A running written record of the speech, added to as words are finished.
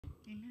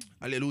Amen.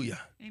 Hallelujah.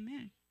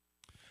 Amen.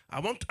 I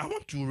want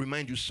to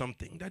remind you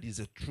something that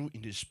is true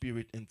in the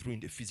spirit and true in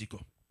the physical.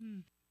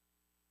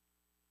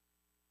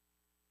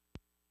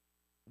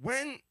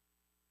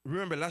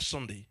 Remember last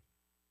Sunday,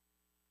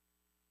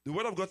 the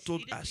word of God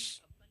told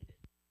us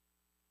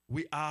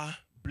we are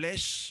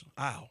blessed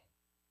how?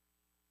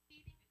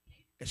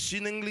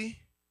 Exceedingly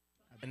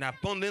and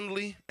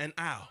abundantly and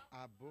how?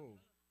 Above.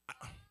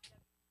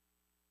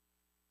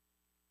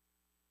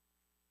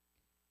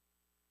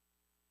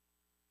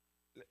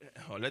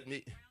 Let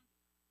me.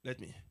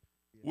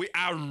 We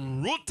are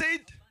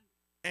rooted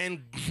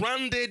and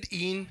grounded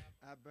in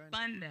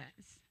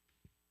abundance.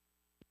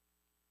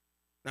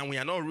 Now we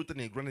are not rooted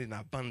and grounded in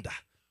abundance.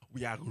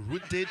 We are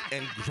rooted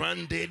and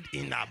grounded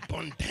in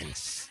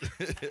abundance.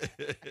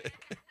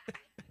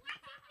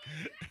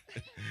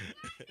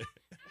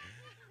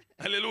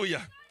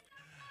 Hallelujah.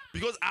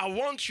 Because I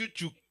want you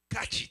to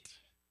catch it.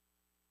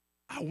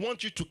 I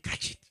want you to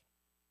catch it.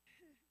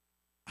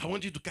 I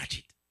want you to catch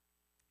it.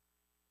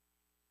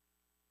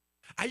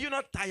 Are you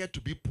not tired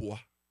to be poor?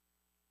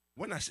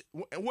 When I say,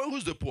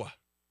 who's the poor?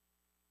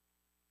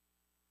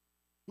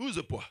 Who's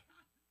the poor?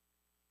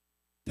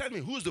 Tell me,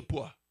 who's the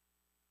poor?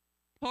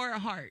 Poor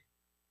heart.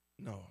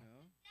 No.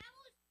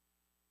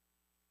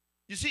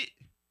 You see,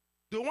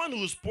 the one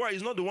who's poor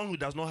is not the one who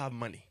does not have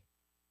money.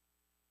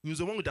 He's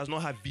the one who does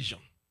not have vision.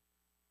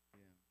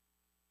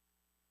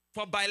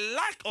 For by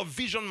lack of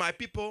vision, my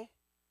people,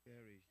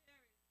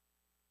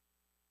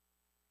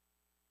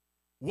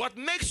 what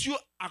makes you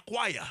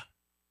acquire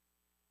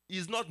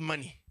is not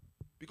money,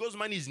 because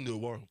money is in the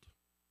world.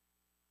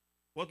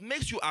 What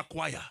makes you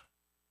acquire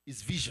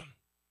is vision.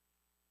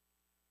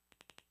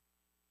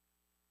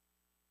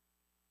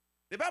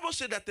 The Bible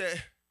said that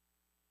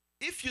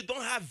if you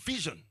don't have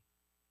vision,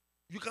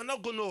 you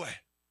cannot go nowhere.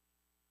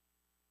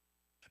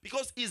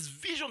 Because it's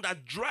vision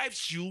that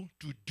drives you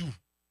to do.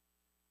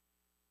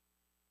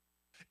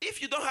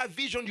 If you don't have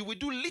vision, you will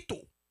do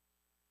little,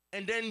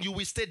 and then you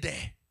will stay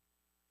there.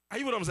 Are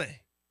you what I'm saying?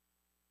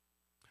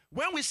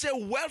 When we say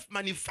wealth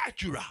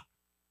manufacturer,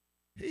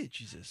 hey,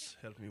 Jesus,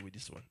 help me with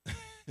this one.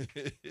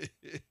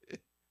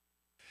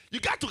 You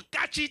got to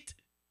catch it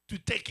to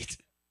take it.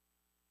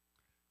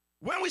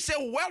 When we say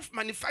wealth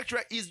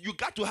manufacturer, is you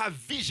got to have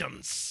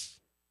visions.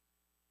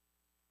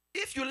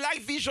 If you like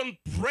vision,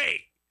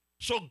 pray.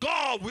 So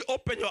God will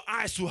open your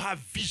eyes to have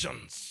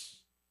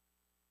visions.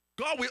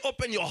 God will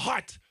open your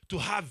heart to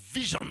have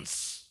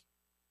visions.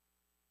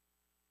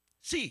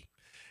 See,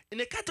 in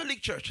the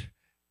Catholic Church,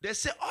 they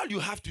say all you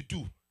have to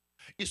do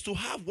is to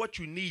have what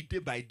you need day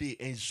by day,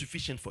 and it's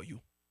sufficient for you.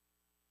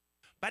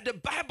 But the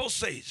Bible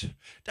says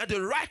that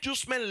the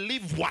righteous man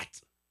live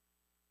what?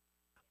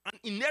 An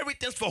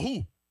inheritance for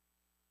who?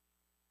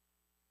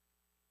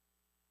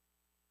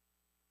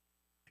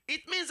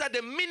 It means that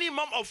the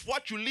minimum of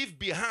what you leave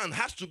behind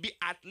has to be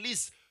at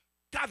least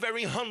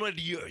covering 100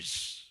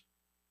 years.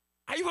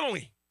 Are you following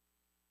me?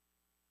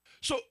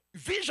 So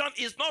vision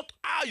is not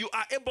how you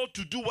are able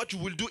to do what you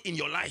will do in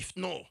your life.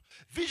 No.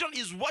 Vision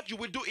is what you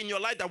will do in your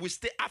life that will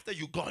stay after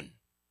you're gone.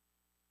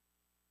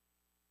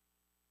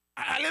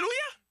 Hallelujah.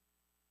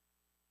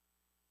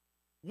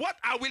 What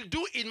I will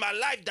do in my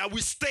life that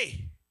will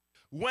stay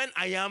when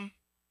I am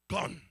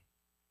gone.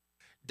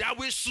 That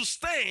will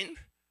sustain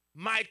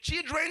my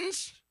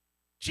children's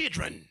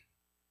children.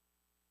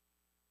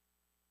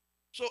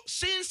 So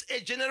since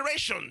a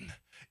generation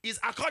is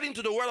according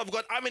to the word of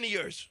God, how many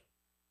years?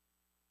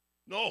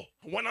 No,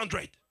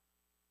 100.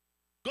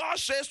 God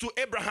says to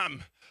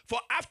Abraham, for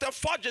after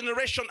 4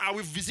 generations I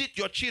will visit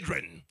your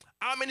children.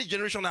 How many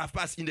generations have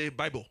passed in the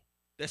Bible?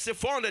 They say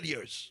 400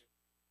 years.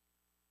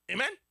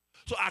 Amen?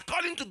 So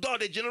according to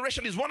God, a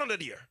generation is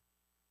 100 years.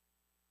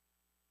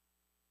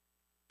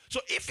 So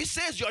if he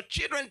says your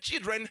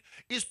children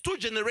is 2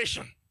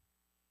 generations.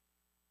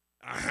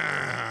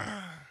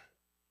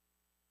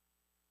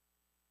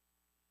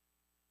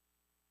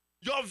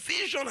 Your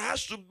vision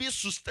has to be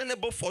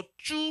sustainable for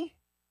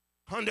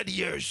 200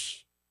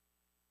 years.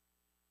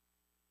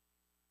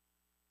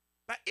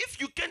 But if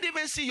you can't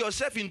even see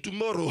yourself in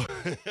tomorrow,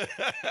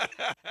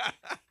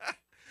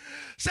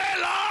 say,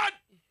 Lord,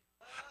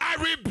 I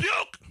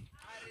rebuke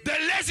the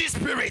lazy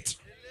spirit.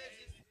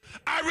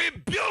 I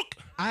rebuke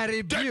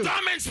the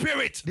dormant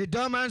spirit. The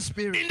dormant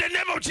spirit. In the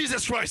name of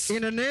Jesus Christ.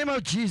 In the name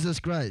of Jesus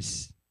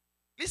Christ.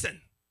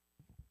 Listen.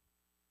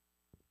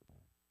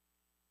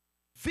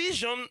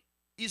 Vision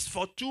is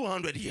for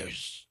 200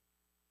 years.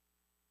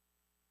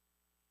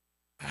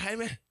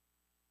 Amen.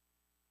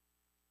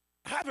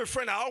 I have a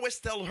friend, I always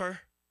told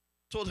her,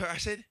 I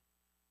said,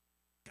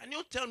 can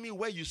you tell me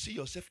where you see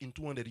yourself in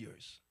 200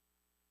 years?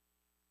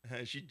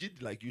 And she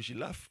did like you, she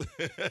laughed.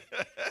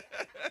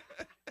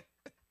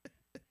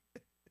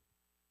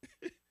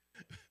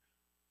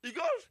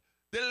 Because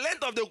the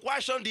length of the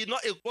question did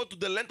not equal to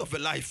the length of a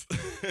life.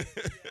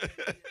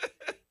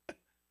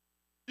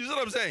 You see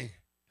what I'm saying?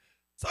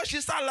 So she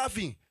started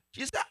laughing.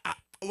 She said,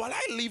 will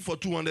I live for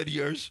 200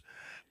 years?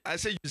 I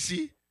said, you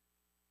see?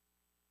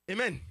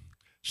 Amen.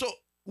 So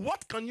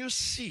what can you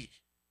see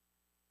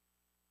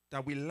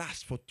that will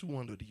last for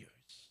 200 years?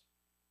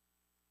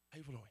 Are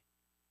you following?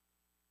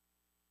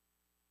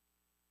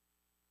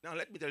 Now,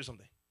 let me tell you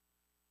something.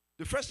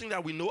 The first thing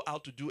that we know how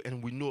to do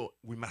and we know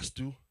we must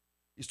do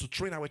is to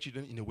train our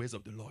children in the ways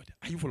of the Lord.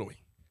 Are you following?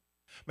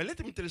 But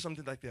let me tell you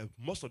something like that.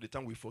 Most of the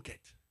time we forget.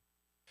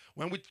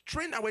 When we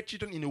train our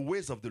children in the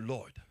ways of the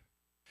Lord,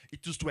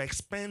 it is to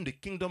expand the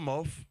kingdom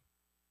of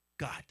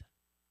God.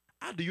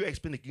 How do you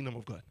expand the kingdom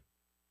of God?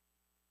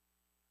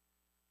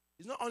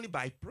 It's not only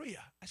by prayer.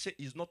 I say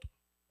it's not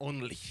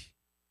only.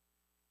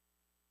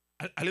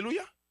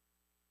 Hallelujah.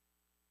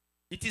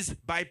 It is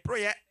by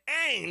prayer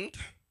and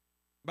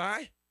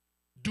by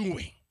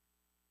doing.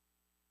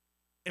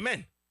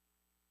 Amen.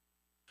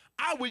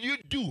 How will you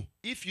do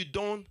if you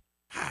don't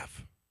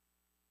have?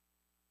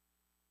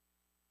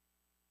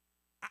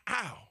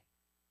 How?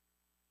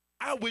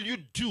 How will you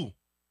do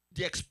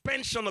the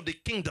expansion of the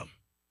kingdom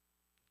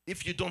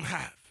if you don't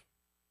have?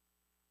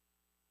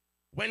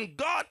 When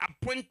God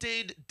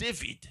appointed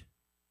David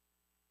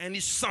and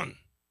his son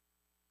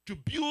to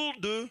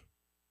build the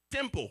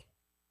temple,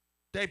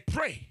 they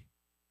pray,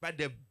 but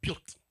they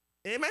built.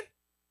 Amen?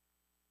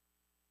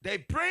 They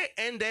pray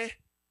and they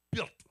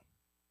built.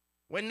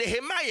 When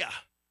Nehemiah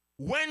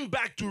went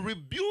back to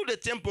rebuild the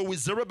temple with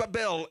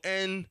Zerubbabel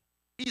and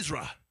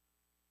Israel,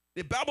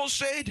 the Bible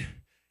said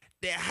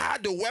they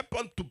had the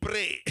weapon to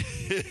pray,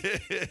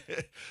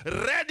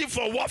 ready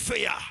for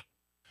warfare.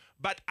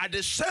 But at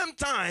the same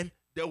time,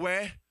 they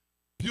were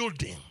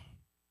building.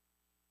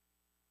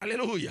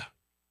 Hallelujah.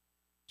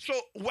 So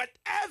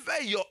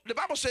the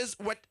Bible says,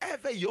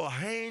 whatever your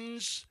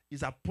hands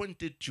is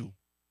appointed to,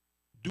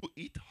 do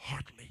it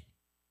heartily.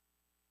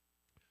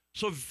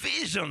 So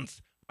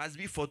visions must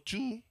be for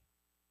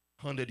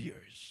 200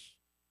 years.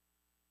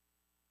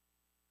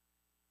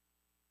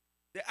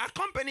 There are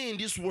companies in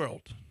this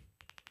world.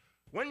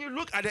 When you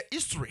look at the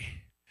history,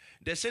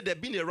 they say they've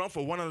been around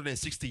for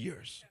 160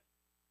 years.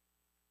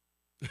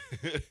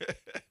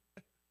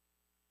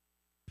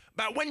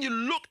 But when you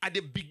look at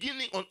the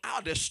beginning on how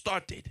they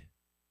started,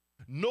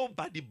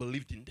 nobody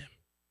believed in them.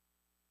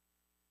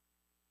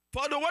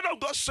 For the word of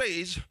God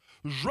says,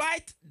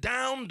 write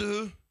down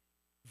the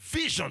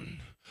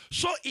vision.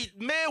 So it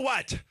may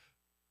what?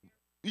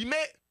 It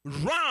may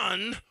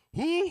run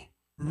who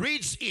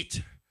reads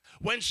it.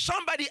 When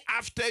somebody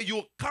after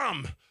you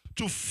come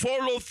to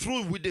follow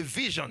through with the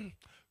vision,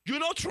 you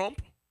know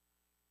Trump?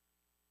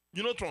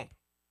 You know Trump?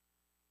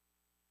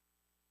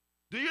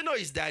 Do you know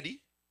his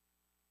daddy?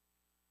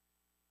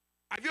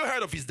 Have you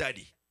heard of his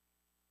daddy?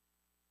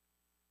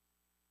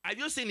 Have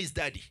you seen his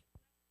daddy?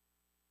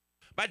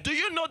 But do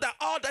you know that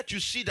all that you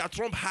see that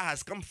Trump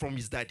has come from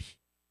his daddy?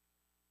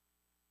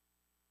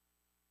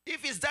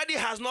 If his daddy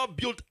has not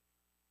built,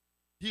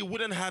 he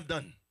wouldn't have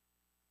done.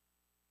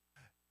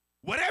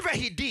 Whatever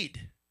he did,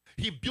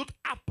 he built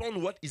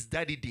upon what his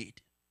daddy did.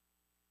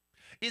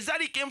 His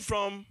daddy came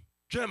from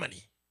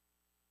Germany,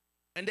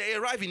 and they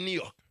arrived in New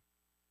York.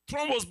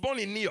 Trump was born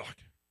in New York.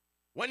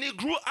 When he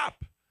grew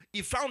up,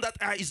 he found that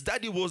his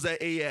daddy was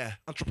an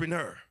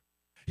entrepreneur.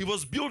 He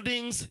was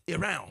building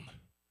around.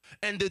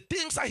 And the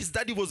things that his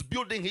daddy was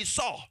building, he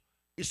saw.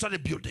 He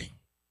started building.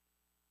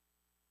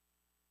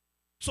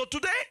 So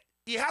today,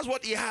 he has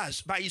what he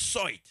has, but he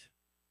saw it.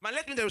 Man,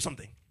 let me tell you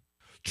something.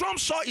 Trump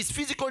saw his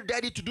physical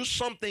daddy to do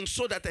something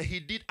so that he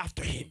did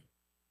after him.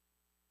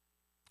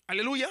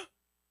 Hallelujah.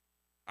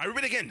 I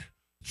repeat again.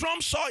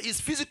 Trump saw his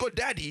physical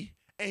daddy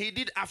and he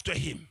did after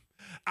him.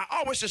 I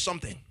always say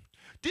something.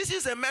 This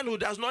is a man who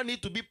does not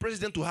need to be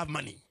president to have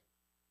money.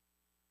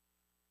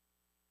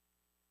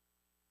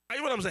 Are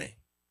you what I'm saying?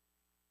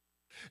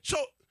 So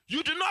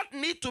you do not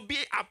need to be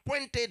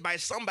appointed by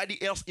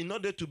somebody else in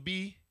order to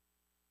be.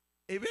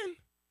 Amen.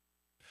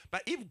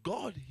 But if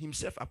God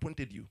himself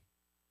appointed you,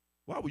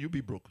 why will you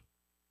be broke?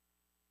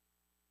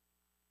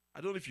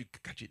 I don't know if you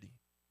catch it.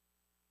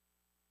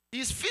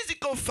 His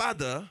physical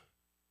father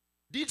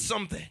did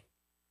something.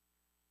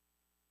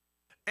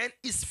 And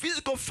his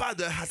physical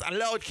father has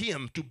allowed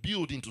him to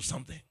build into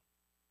something.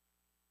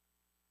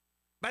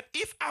 But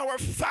if our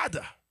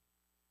father,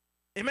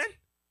 amen,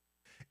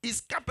 is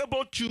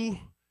capable to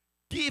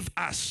give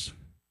us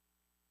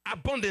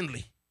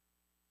abundantly,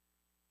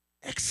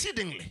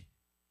 exceedingly,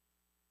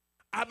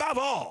 above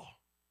all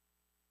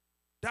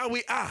that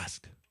we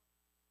ask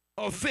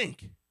or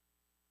think,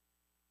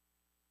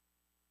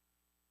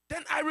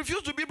 then I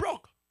refuse to be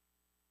broke.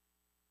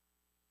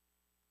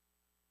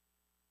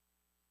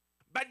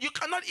 But you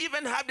cannot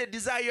even have the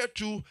desire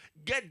to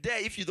get there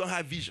if you don't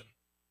have vision.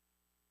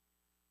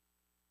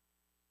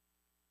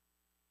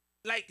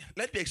 Like,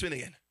 let me explain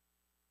again.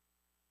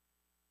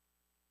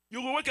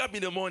 You will wake up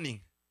in the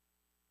morning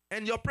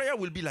and your prayer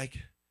will be like,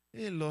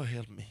 hey, Lord,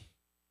 help me.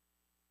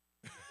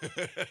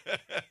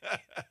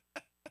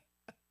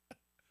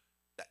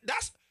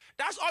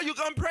 That's all you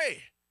can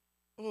pray.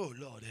 Oh,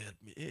 Lord, help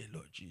me. Hey,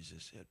 Lord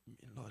Jesus, help me.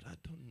 Lord, I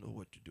don't know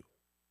what to do.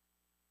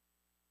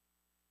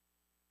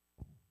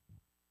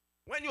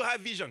 When you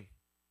have vision,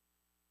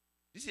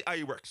 this is how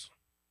it works.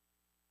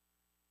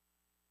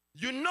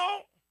 You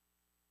know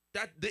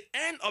that the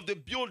end of the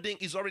building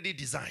is already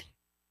designed,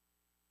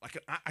 like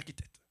an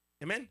architect.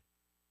 Amen?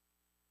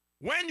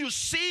 When you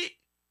see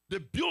the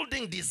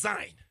building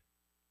design,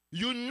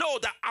 you know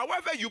that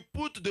however you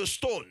put the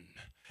stone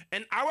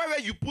and however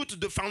you put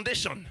the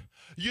foundation,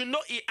 you know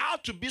it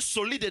ought to be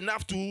solid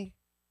enough to,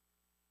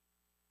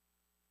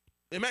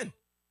 amen.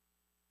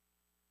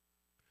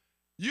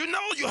 You know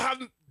you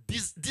have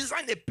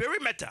designed a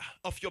perimeter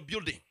of your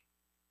building.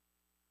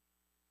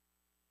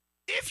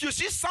 If you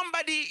see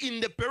somebody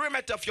in the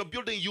perimeter of your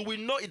building, you will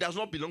know it does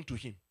not belong to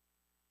him.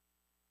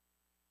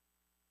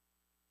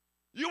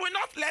 You will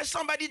not let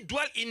somebody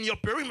dwell in your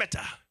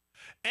perimeter.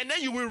 And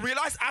then you will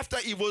realize after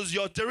it was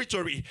your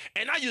territory.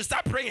 And now you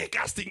start praying and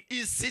casting.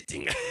 He's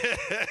sitting.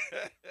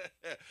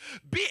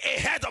 Be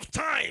ahead of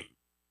time.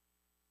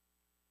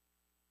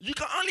 You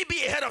can only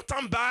be ahead of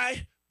time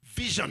by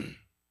vision.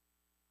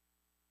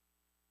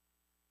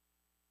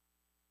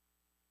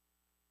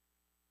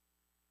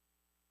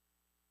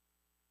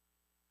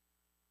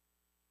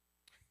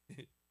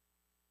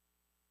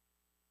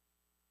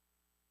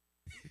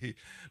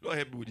 Lord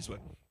help me with this one.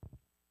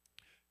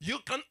 You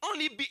can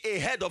only be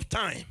ahead of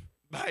time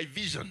by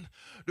vision.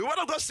 The word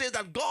of God says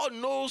that God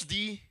knows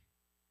the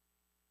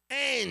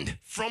end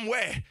from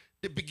where?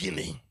 The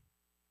beginning.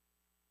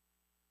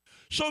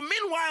 So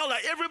meanwhile,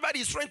 like everybody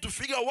is trying to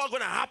figure out what's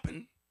going to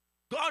happen,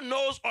 God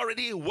knows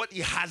already what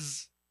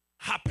has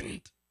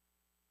happened.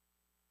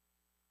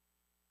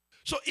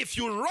 So if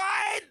you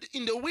ride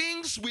in the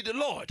wings with the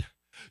Lord,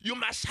 you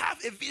must have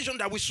a vision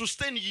that will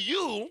sustain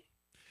you,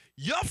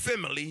 your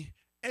family,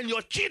 and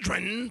your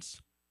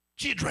children's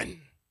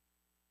children.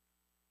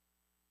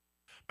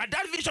 But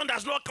that vision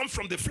does not come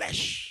from the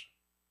flesh.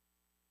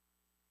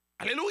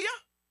 Hallelujah.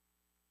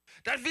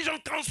 That vision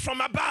comes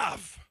from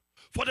above.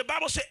 For the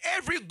Bible says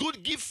every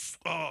good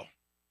gift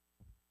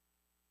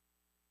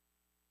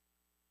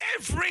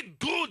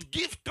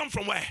comes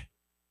from where?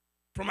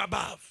 From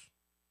above.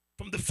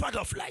 From the Father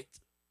of light.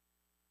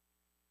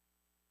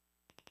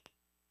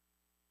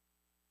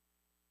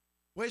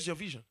 Where's your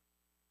vision?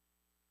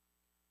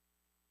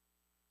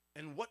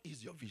 And what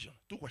is your vision?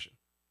 Two questions.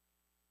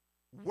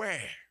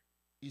 Where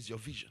is your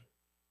vision?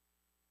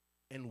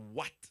 And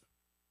what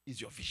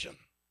is your vision?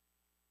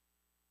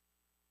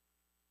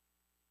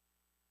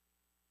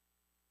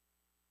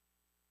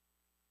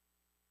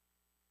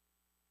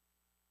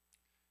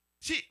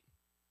 See,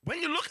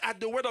 when you look at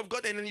the word of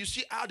God and then you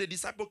see how the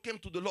disciple came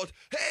to the Lord,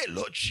 hey,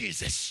 Lord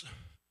Jesus,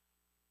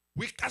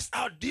 we cast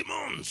out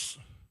demons.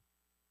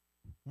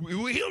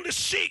 We heal the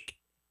sick.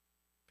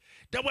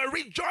 They were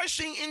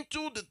rejoicing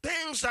into the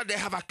things that they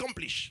have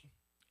accomplished.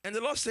 And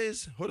the Lord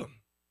says, hold on.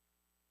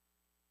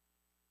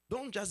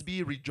 Don't just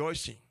be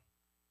rejoicing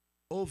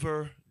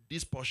over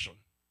this portion,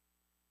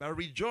 but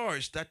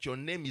rejoice that your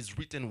name is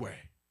written where?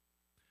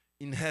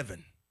 In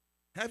heaven.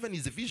 Heaven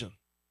is a vision.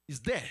 It's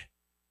there.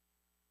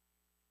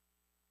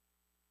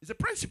 It's a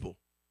principle.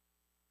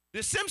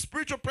 The same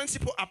spiritual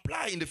principle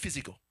apply in the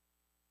physical.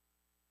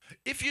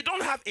 If you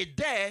don't have a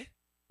there,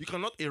 you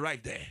cannot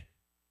arrive there.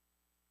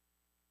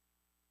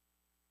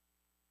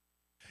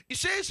 It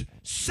says,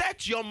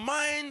 set your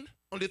mind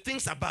on the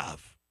things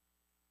above.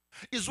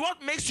 It's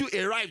what makes you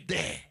arrive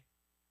there.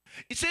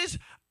 It says,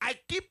 I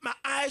keep my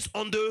eyes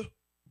on the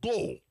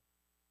goal.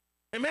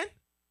 Amen?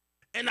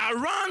 And I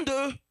run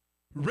the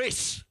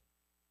race.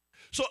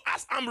 So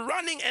as I'm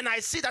running and I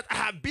see that I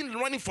have been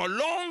running for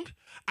long,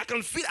 I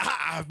can feel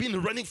I have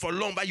been running for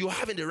long, but you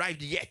haven't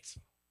arrived yet.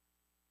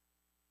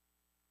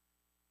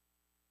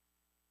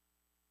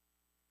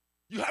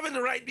 You haven't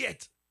arrived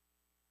yet.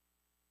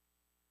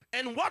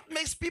 And what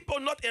makes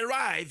people not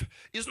arrive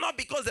is not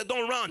because they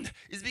don't run.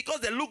 It's because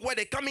they look where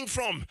they're coming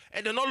from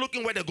and they're not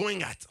looking where they're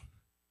going at.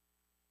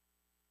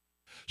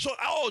 So,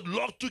 oh,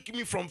 Lord took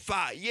me from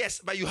far.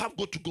 Yes, but you have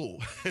got to go.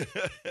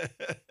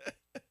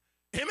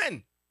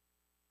 Amen.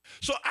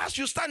 So as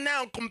you start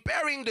now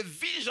comparing the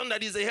vision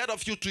that is ahead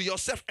of you to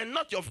yourself and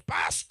not your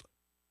past,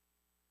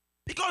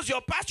 because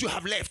your past you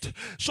have left.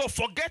 So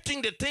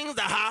forgetting the things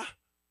that are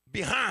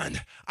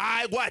behind,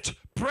 I what?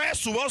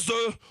 Press towards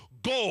the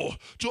goal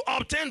to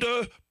obtain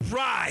the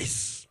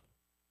prize.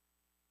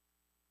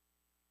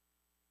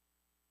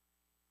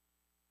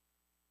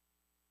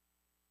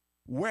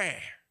 Where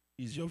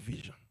is your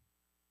vision?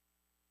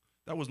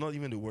 That was not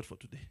even the word for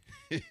today.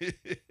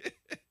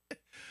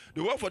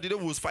 The word for today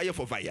was fire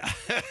for fire.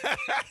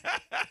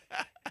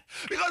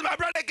 Because my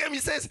brother came, he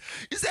said,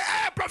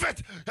 hey,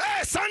 prophet,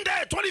 hey,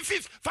 Sunday,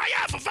 25th,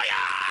 fire for fire.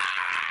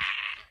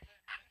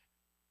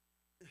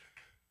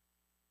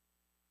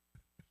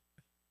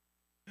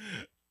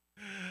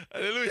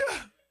 Hallelujah.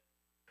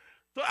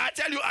 So I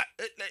tell you,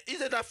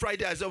 isn't that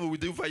Friday I said we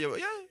do fire?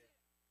 Yeah.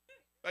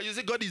 But you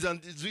see, God is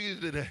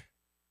there.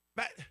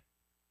 But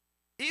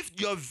if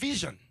your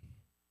vision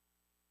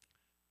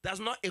does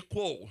not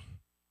equal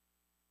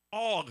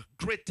or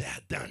greater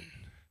than,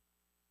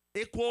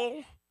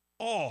 equal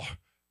or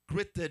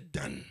greater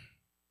than,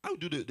 I'll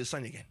do the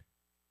sign again.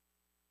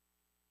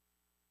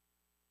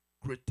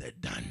 Greater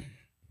than.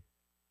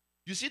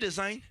 You see the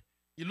sign?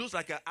 It looks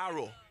like an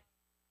arrow.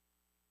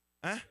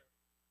 Huh?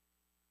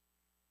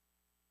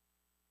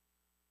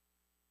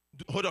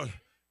 Hold on.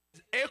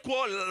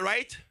 Equal,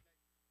 right?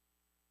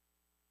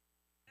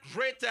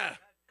 greater.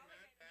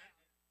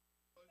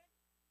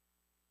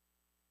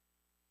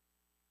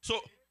 So,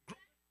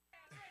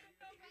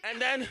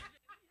 and then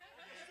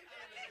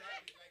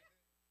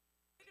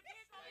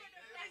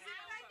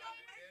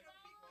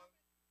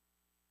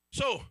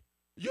so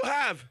you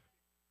have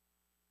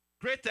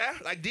greater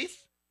like this,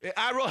 an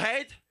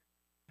arrowhead,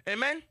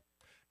 amen.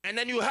 And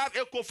then you have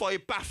echo for a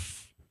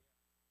path.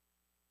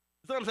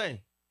 That's what I'm saying.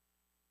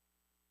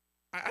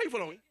 Are you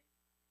following?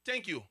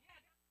 Thank you.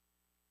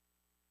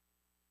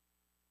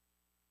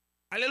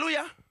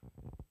 Hallelujah.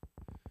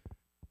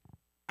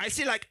 I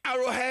see like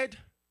arrowhead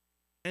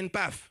and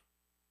path.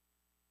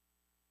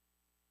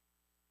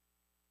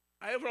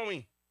 Are you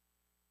following?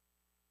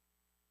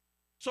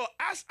 So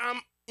as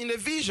I'm in a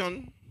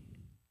vision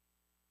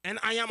and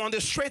I am on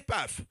the straight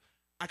path,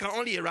 I can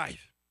only arrive.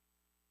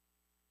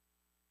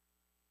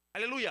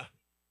 Hallelujah.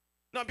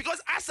 Now,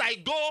 because as I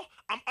go,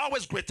 I'm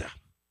always greater.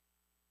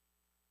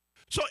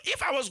 So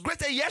if I was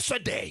greater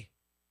yesterday,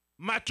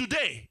 my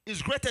today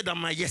is greater than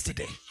my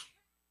yesterday.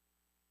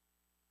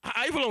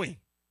 Are you following?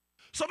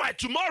 So my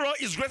tomorrow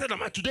is greater than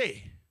my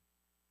today.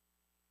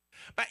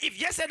 But if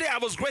yesterday I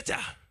was greater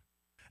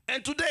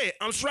and today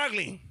I'm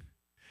struggling,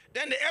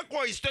 then the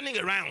echo is turning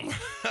around.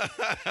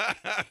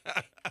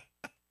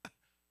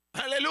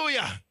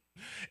 Hallelujah.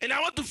 And I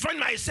want to find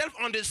myself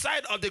on the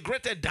side of the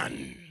greater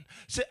than.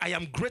 Say, I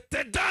am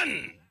greater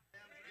than.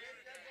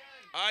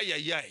 Ay,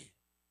 ay, ay.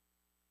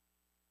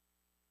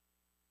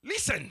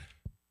 Listen,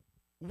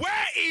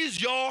 where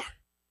is your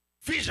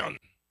vision?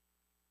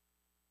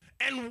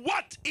 And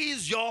what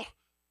is your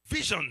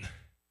vision?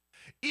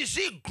 Is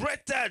it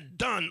greater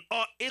than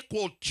or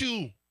equal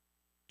to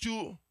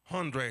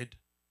 200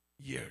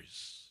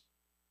 years?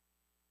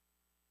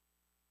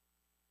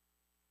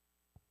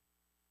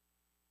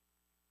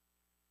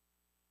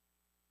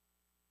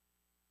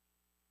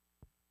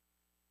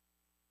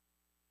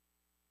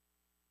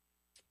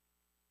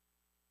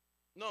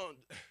 No,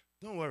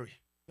 don't worry.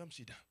 Come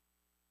sit down.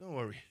 Don't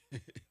worry.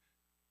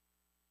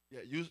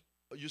 Yeah,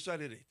 you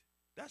started it.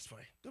 That's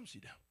fine. Come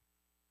sit down.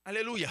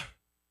 Hallelujah.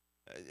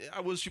 I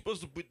was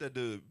supposed to put that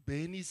the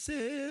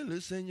bénissez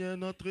le Seigneur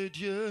notre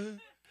Dieu.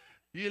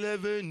 Il est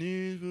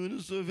venu pour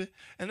nous sauver.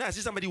 And I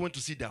see somebody went to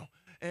sit down.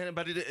 And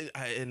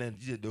then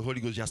the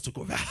Holy Ghost just took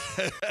over.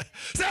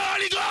 Say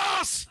Holy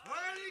Ghost!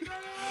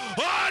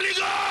 Holy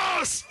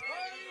Ghost!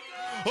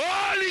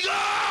 Holy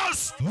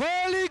Ghost!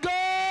 Holy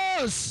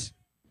Ghost.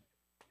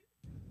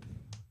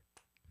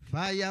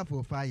 Fire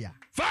for fire.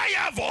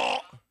 Fire for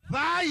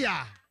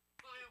Fire.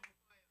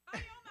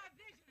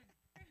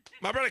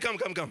 my brother, come.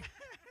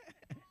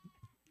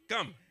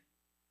 Come.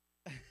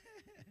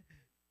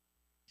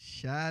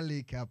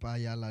 Shali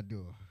kapaya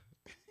lado.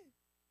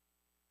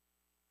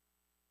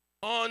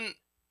 On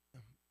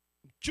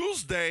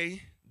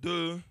Tuesday,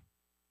 the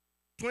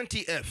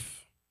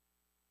 20th,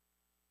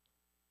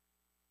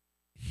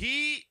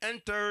 he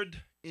entered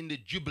in the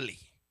Jubilee.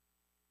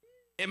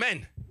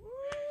 Amen.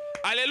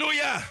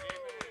 Hallelujah.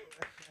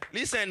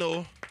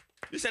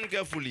 Listen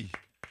carefully.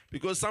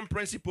 Because some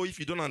principle, if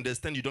you don't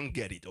understand, you don't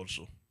get it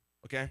also.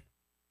 Okay?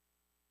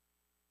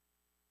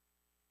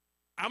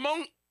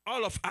 Among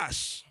all of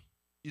us,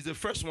 he's the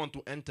first one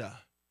to enter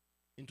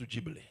into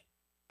Jubilee.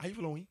 Are you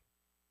following?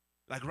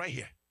 Like right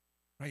here,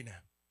 right now.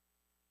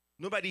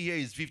 Nobody here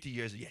is 50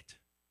 years yet.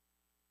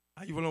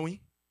 Are you following?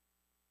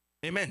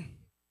 Amen.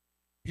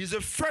 He's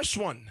the first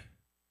one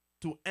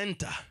to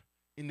enter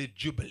in the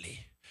Jubilee.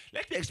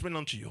 Let me explain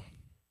unto you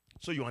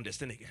so you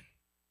understand again.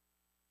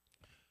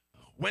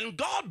 When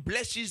God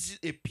blesses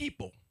a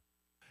people,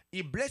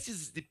 he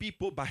blesses the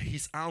people by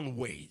his own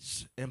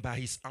ways and by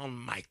his own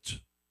might.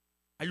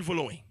 Are you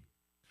following?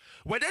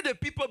 Whether the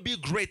people be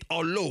great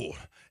or low,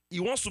 he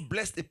wants to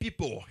bless the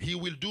people. He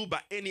will do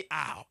by any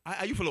hour.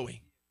 Are you following?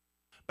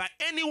 By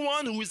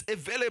anyone who is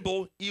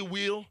available, he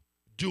will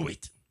do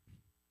it.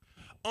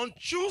 On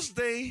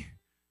Tuesday,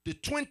 the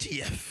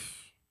 20th,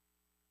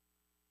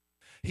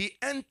 he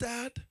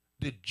entered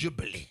the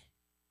Jubilee.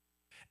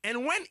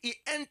 And when he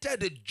entered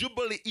the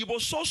Jubilee, he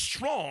was so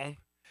strong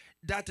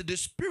that the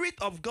Spirit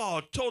of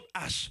God told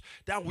us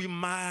that we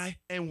might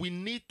and we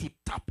need to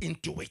tap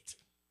into it.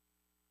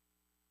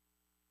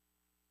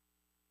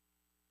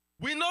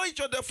 We know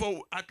each other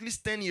for at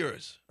least 10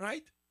 years,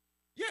 right?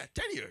 Yeah,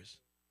 10 years.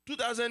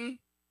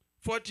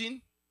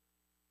 2014.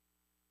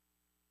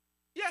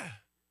 Yeah.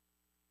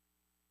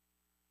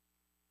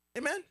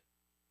 Amen?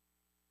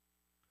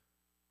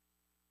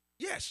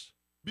 Yes.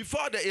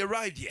 Before they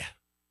arrived here.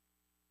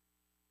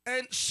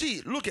 And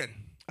see, looking.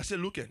 I said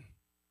looking.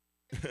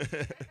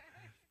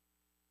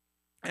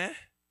 Eh?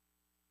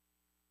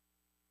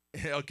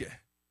 Okay.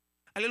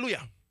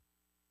 Hallelujah.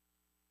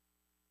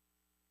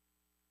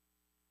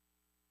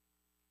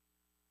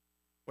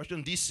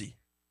 Washington, D.C.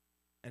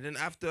 And then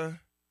after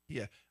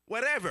here.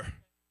 Whatever.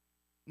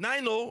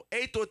 9-0,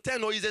 8-0,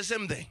 10-0 is the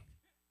same thing.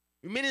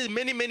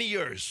 Many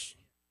years.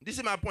 This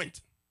is my point.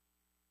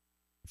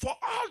 For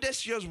all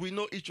these years, we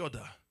know each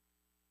other.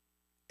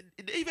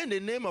 Even the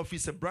name of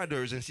his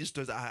brothers and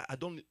sisters, I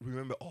don't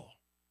remember all.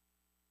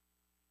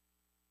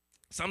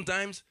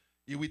 Sometimes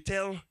He will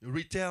tell,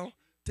 retell,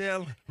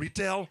 tell,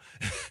 retell.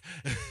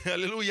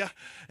 Hallelujah.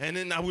 And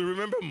then I will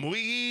remember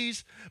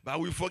Moise, but I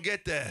will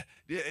forget.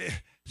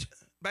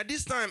 By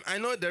this time, I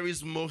know there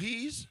is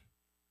Moise,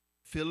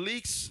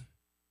 Felix,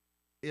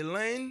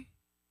 Elaine,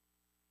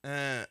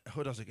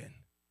 hold on again.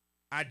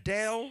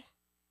 Adele.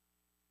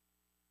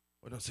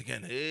 Hold on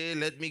again. Hey,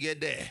 let me get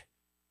there.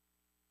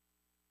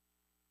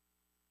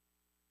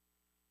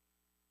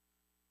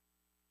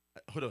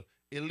 Hold on.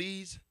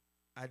 Elise,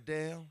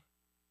 Adele,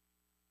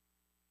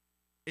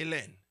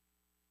 Elaine.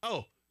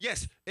 Oh,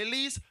 yes.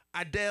 Elise,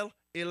 Adele,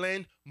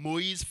 Elaine,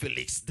 Moise,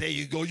 Felix. There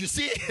you go. You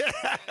see?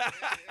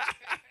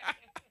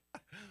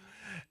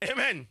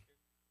 Amen.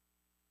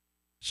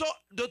 So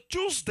the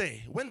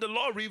Tuesday, when the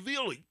Lord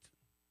revealed it,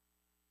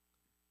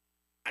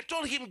 I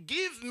told him,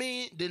 give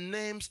me the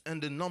names and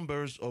the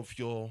numbers of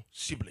your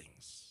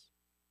siblings.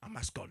 I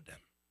must call them.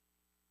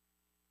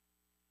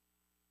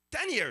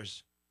 10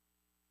 years.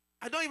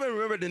 I don't even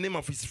remember the name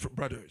of his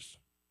brothers.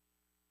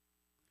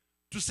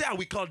 To say I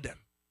will call them.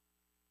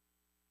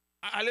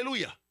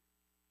 Hallelujah.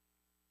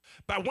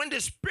 But when the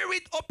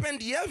Spirit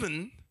opened the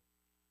heaven,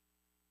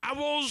 I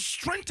was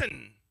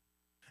strengthened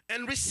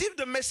and received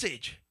the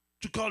message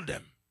to call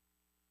them.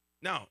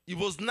 Now, it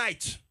was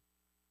night.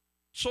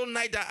 So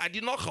night that I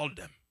did not call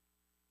them.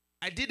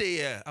 I did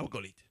a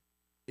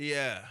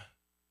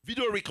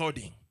video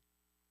recording.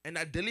 And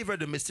I delivered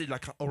the message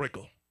like an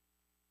oracle.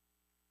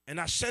 And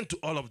I sent to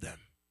all of them.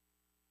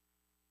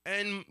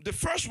 And the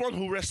first one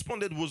who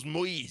responded was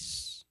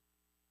Moise.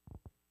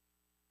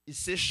 He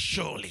says,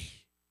 surely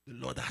the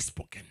Lord has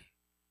spoken.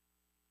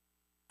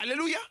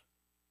 Hallelujah.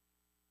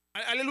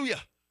 Hallelujah.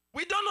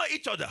 We don't know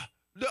each other.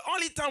 The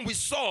only time we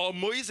saw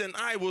Moise and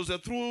I was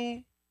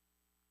through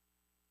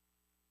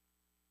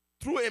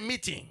a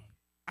meeting.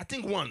 I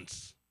think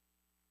once.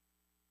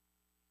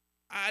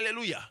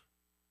 Hallelujah.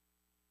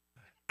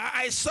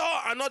 I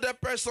saw another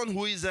person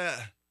who is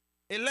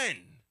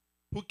Elaine,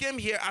 who came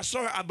here. I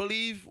saw her, I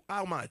believe,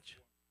 how much?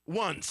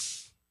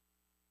 Once.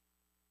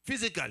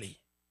 Physically.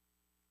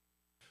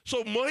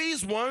 So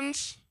Moise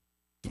once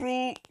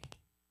through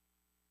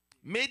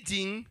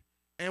meeting,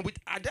 and with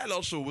Adele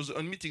also was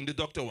on meeting, the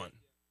doctor one.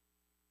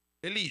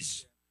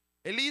 Elise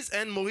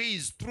and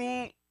Moise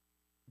through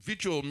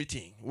virtual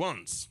meeting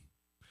once.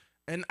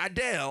 And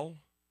Elaine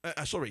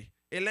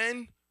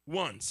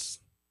once.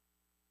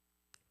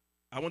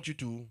 I want you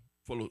to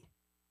follow.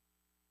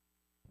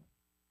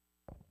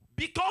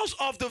 Because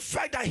of the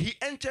fact that he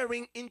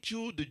entering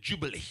into the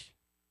Jubilee,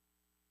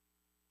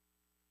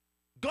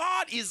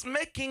 God is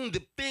making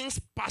the things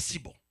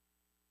possible.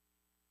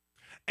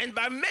 And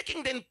by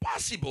making them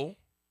possible,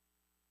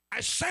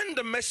 I send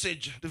the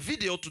message, the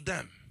video to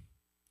them.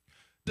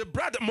 The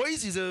brother,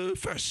 Moise is a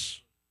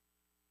first.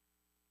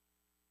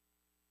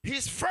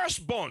 His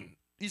firstborn,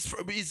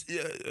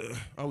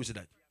 how is it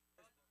that?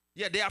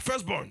 Yeah, they are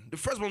firstborn. The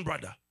firstborn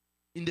brother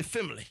in the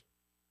family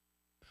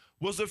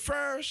was the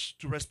first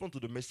to respond to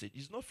the message.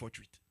 It's not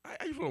fortuitous.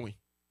 Are you following?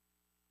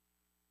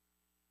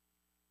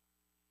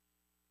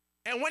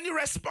 And when he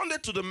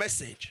responded to the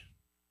message,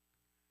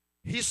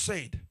 he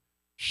said,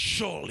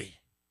 surely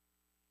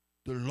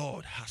the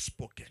Lord has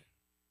spoken.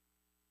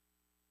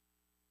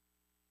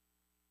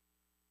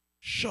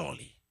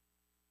 Surely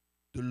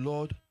the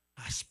Lord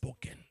has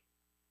spoken.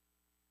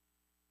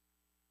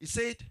 He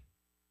said,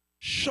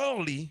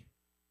 surely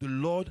the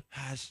Lord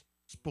has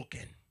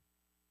spoken.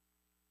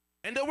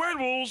 And the word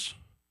was,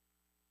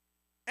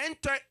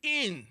 enter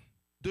in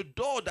the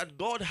door that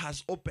God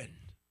has opened.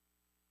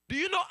 Do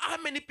you know how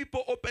many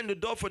people opened the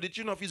door for the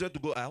children of Israel to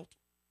go out?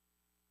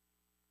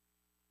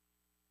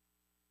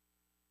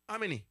 How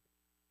many?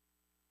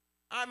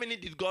 How many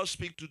did God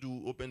speak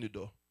to open the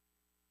door?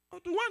 Oh,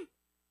 to one.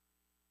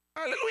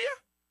 Hallelujah.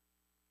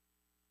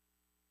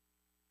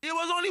 It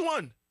was only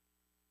one.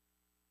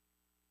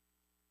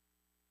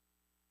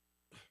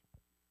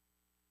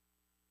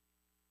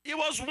 It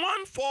was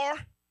one for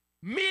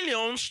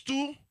millions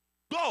to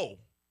go.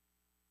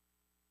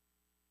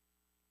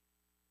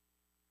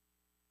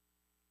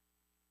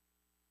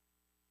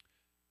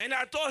 And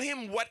I told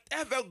him,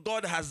 whatever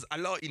God has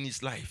allowed in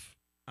his life,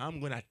 I'm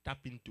going to tap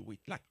into it.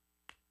 Like,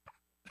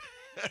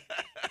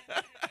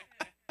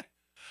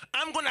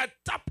 I'm going to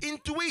tap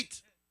into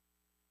it.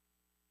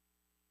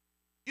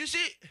 You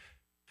see,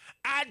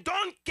 I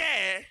don't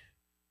care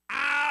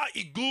how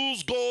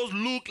eagles goals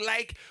look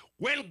like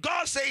when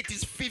God says it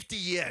is 50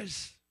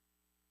 years.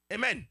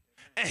 Amen.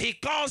 And he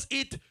calls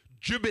it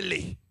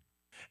Jubilee.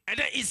 And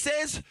then he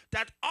says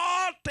that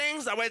all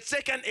things that were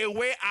taken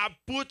away are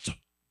put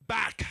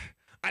back.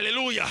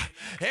 Hallelujah.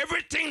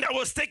 Everything that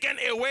was taken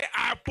away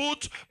are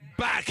put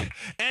back.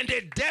 And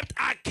the debt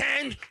I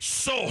can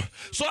sow.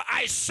 So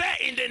I say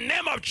in the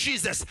name of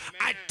Jesus,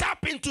 I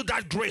tap into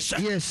that grace.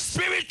 Yes.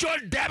 Spiritual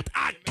debt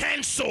I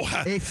cancel.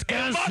 It's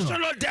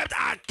Emotional debt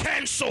I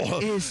cancel.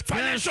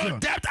 Financial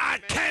debt I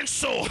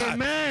cancel.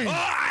 Amen. Oh,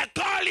 I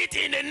call it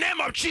in the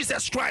name of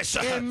Jesus Christ.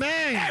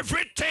 Amen.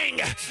 Everything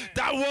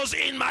that was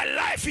in my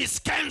life is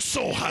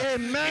canceled.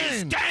 Amen.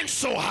 Is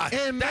canceled.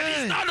 Amen.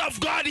 That is not of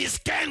God is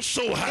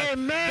canceled.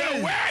 Amen. Amen.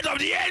 The word of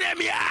the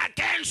enemy are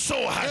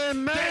cancelled.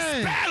 Amen.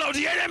 The spell of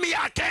the enemy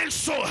are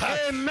cancelled.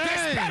 Amen.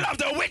 The spell of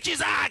the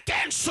witches are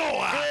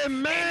cancelled.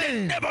 Amen.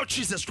 In the name of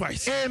Jesus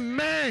Christ.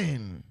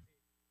 Amen.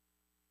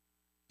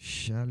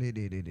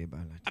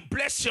 I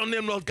bless your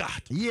name, Lord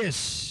God.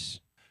 Yes.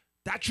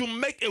 That you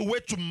make a way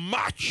to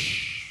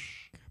march.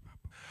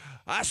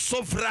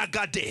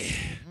 Asovragade.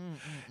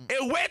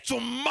 A way to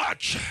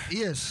march.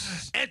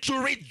 Yes. And to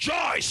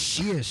rejoice.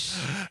 Yes.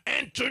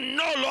 And to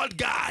know, Lord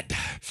God,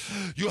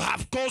 you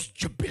have caused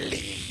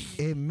jubilee.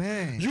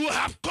 Amen. You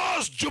have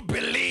caused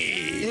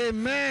jubilee.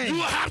 Amen.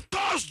 You have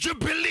caused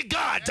jubilee,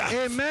 God.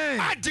 Amen.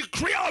 I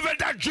decree over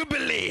that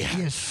jubilee.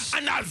 Yes.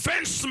 An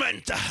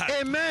advancement.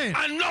 Amen.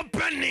 An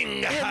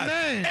opening.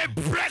 Amen. A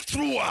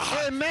breakthrough.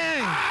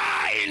 Amen.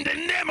 In the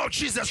name of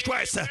Jesus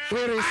Christ. We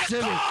I receive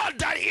it. call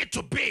that it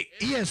to be.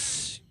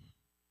 Yes.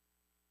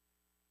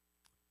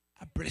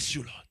 I bless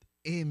you, Lord.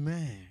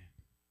 Amen.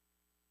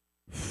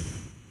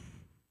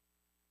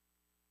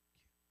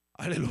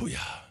 Hallelujah.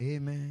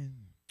 Amen.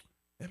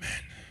 Amen.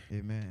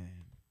 Amen.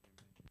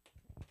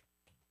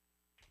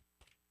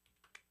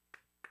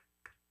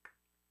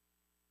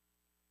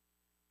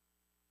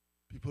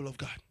 People of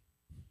God.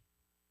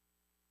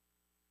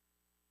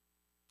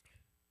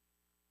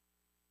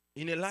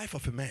 In the life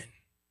of a man,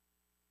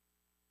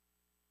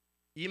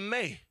 he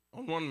may,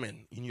 on one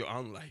man in your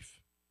own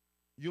life,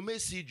 you may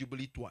see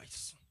jubilee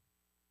twice.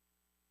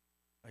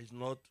 It's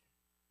not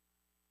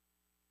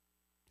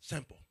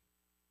simple.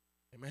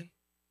 Amen.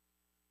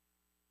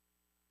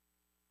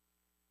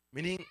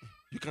 Meaning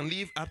you can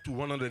live up to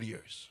 100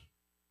 years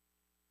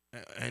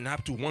and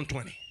up to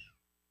 120.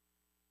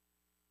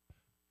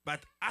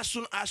 But as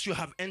soon as you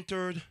have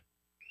entered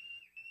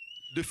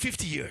the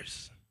 50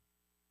 years,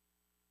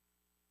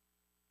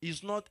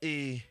 it's not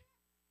a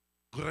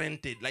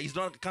granted, like it's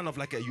not kind of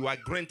like you are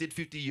granted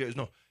 50 years.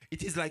 No,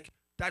 it is like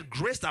that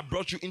grace that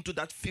brought you into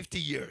that 50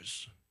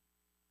 years.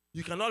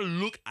 You cannot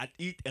look at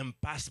it and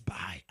pass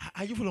by.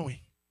 Are you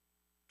following?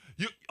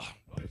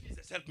 Lord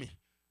Jesus, help me.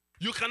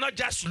 You cannot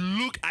just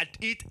look at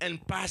it and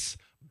pass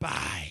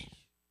by.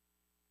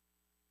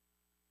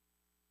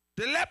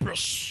 The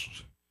lepers,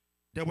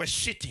 they were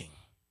sitting.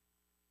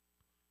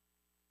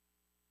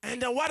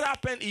 And then what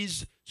happened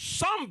is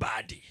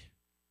somebody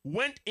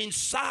went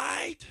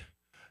inside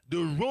the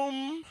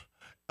room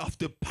of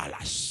the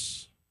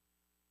palace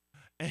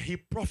and he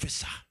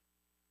prophesied.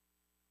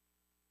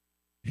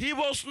 He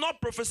was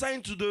not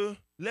prophesying to the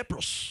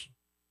lepers.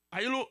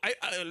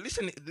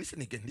 Listen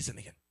again.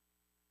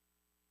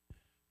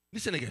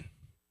 Listen again.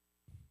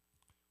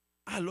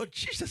 Lord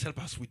Jesus,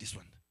 help us with this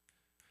one.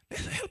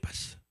 Let's help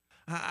us.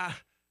 I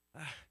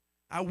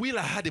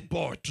had a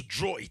board to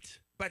draw it.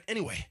 But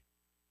anyway,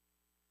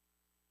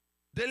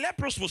 the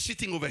lepers were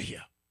sitting over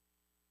here.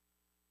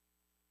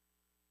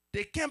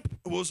 The camp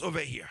was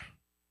over here.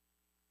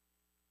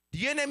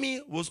 The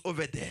enemy was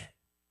over there.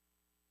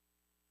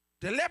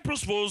 The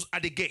lepers was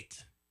at the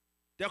gate.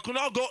 They could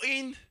not go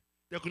in.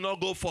 They could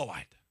not go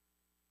forward.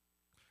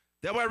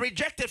 They were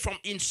rejected from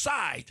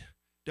inside.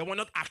 They were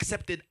not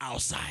accepted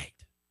outside.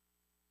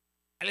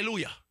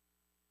 Hallelujah.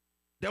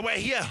 They were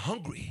here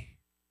hungry.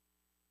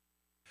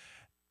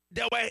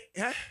 They were,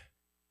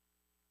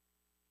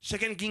 2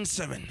 Kings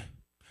 7.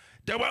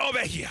 They were over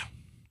here.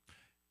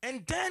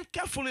 And then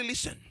carefully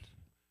listen.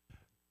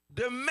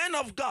 The men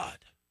of God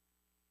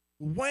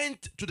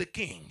went to the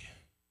king.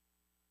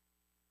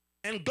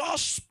 And God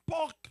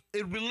spoke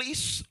a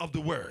release of the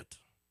word.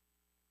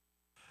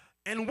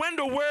 And when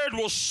the word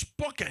was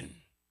spoken,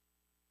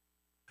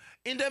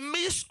 in the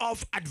midst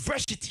of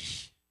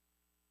adversity,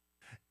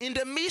 in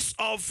the midst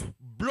of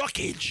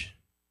blockage,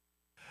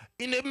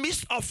 in the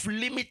midst of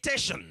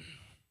limitation,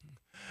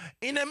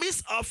 in the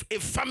midst of a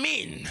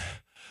famine,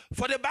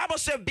 for the Bible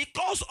says,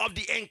 because of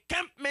the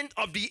encampment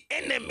of the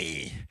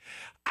enemy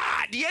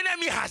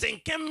has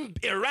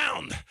encamped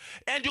around,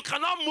 and you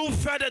cannot move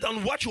further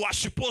than what you are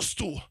supposed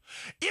to.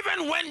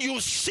 Even when you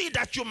see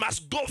that you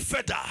must go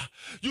further,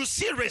 you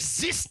see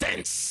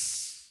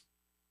resistance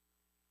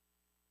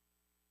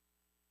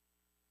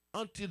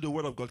until the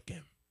word of God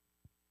came.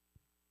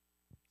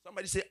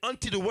 Somebody say,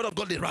 until the word of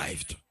God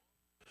arrived.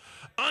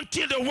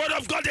 Until the word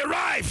of God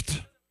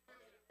arrived.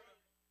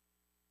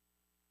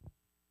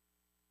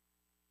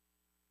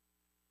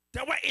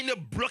 They were in a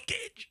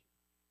blockage.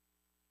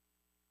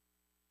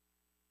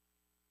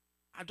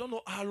 I don't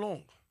know how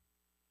long,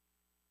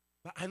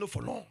 but I know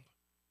for long.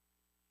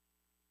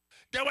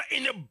 They were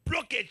in a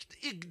blockage.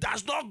 It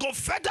does not go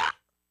further.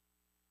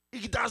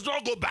 It does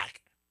not go back.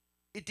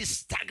 It is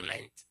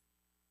stagnant.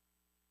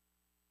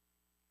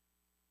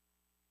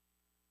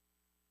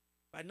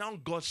 But now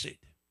God said,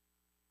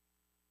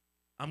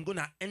 I'm going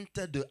to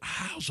enter the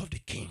house of the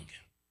king.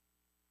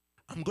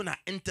 I'm going to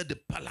enter the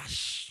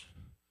palace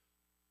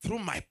through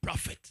my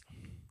prophet.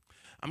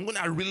 I'm going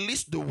to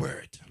release the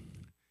word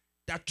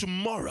that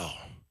tomorrow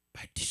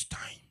by this time.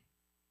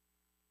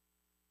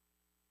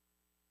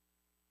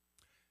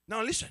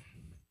 Now listen.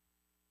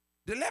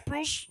 The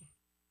lepers,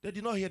 they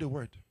did not hear the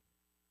word.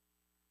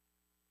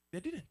 They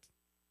didn't.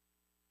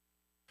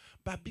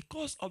 But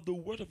because of the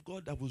word of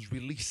God that was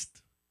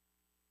released,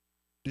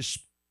 the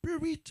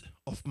spirit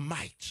of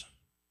might,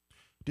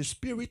 the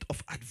spirit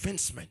of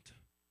advancement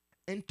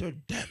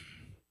entered them,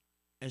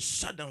 and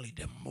suddenly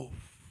they moved.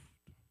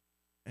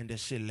 And they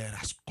say, let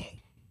us go.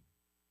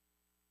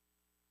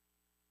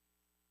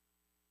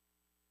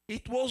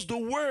 It was the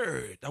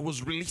word that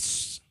was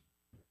released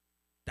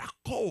that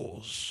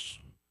caused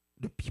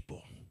the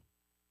people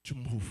to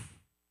move.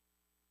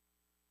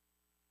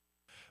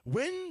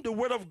 When the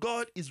word of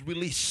God is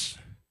released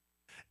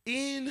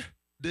in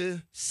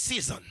the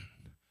season,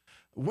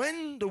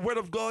 when the word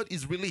of God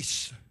is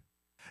released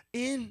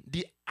in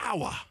the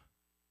hour,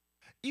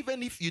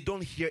 even if you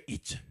don't hear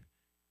it,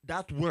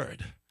 that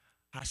word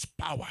has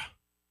power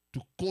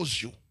to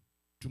cause you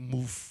to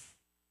move.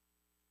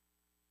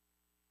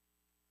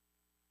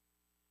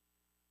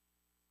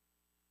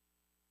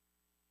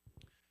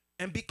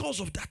 And because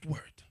of that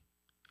word,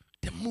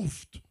 they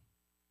moved.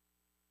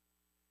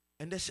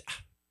 And they said,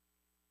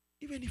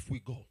 even if we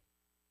go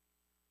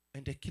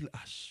and they kill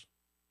us,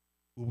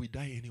 will we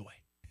die anyway?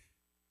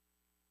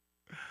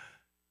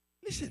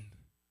 Listen,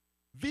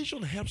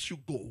 vision helps you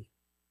go.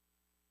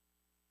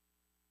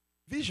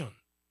 Vision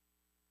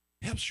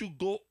helps you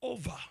go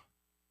over.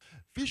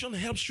 Vision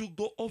helps you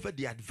go over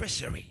the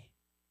adversary.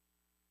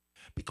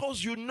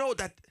 Because you know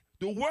that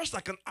the worst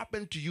that can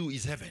happen to you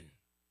is heaven.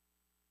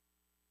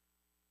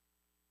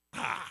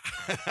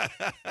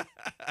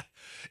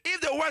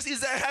 If the worst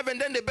is heaven,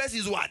 then the best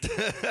is what?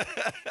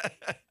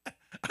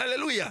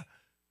 Hallelujah.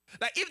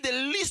 Like if the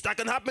least that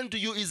can happen to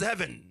you is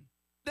heaven,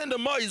 then the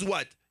more is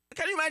what?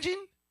 Can you imagine?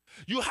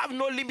 You have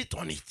no limit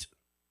on it.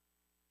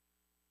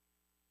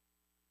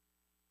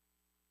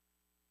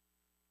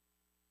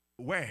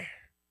 Where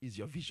is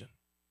your vision?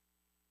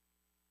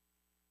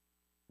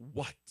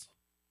 What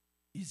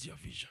is your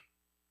vision?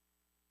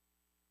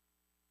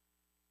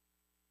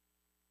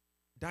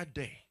 That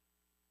day,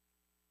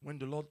 when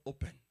the Lord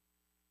opened,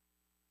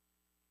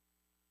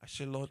 I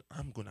said, Lord,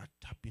 I'm going to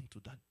tap into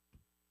that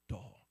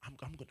door. I'm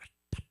going to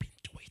tap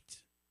into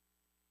it.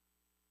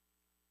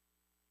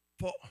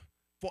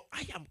 For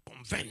I am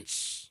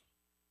convinced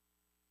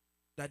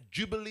that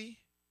Jubilee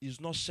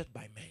is not set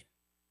by men.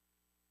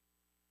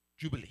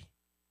 Jubilee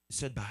is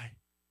set by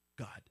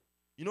God.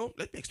 You know,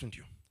 let me explain to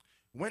you.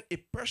 When a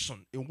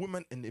person, a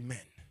woman and a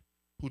man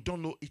who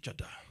don't know each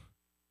other,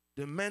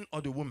 the man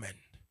or the woman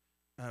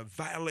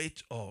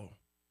violate or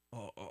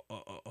I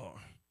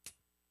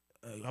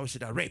would say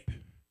that rape.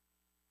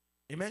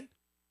 Amen.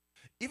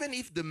 Even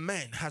if the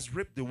man has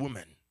raped the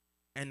woman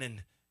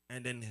and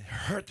then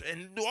hurt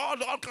and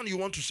all kind you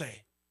want to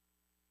say,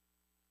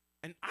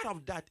 and out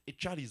of that a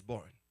child is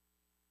born,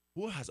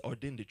 who has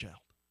ordained the child?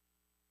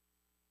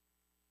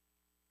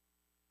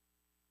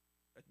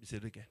 Let me say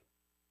it again.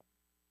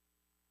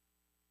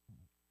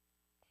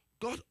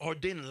 God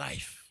ordained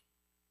life.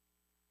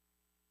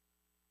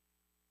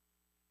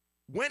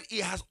 When he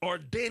has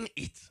ordained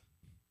it,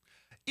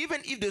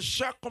 even if the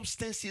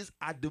circumstances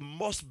are the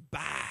most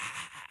bad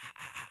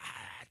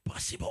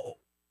possible,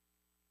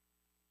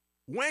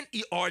 when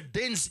he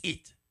ordains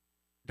it,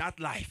 that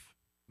life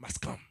must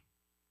come.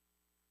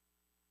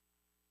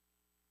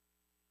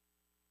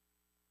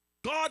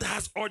 God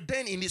has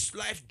ordained in his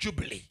life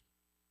Jubilee.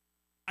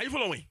 Are you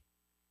following?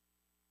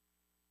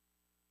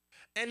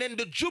 And then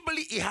the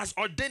Jubilee he has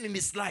ordained in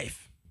his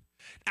life,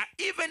 that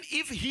even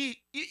if he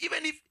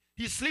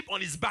sleep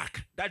on his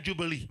back, that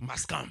Jubilee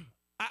must come.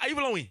 Are you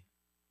following?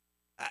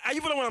 Are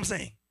you following what I'm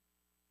saying?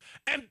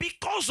 And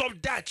because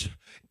of that,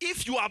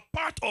 if you are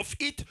part of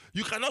it,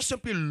 you cannot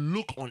simply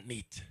look on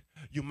it.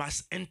 You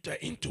must enter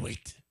into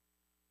it.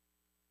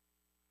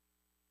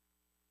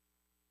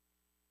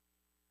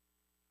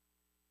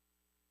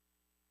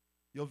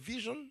 Your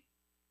vision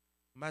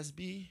must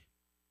be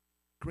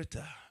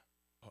greater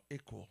or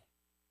equal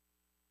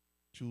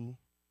to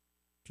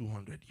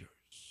 200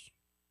 years.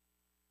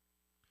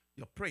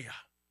 Your prayer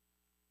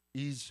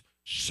is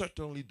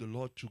certainly the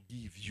Lord to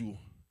give you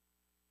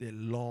the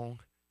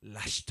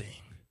long-lasting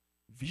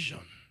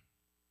vision.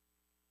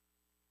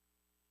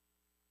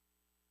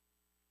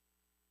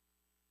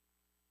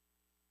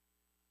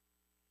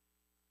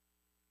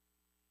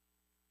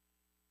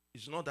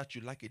 It's not that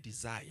you lack a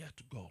desire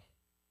to go.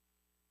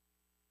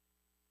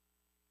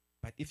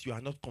 But if you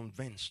are not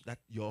convinced that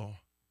your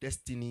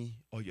destiny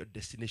or your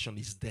destination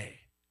is there,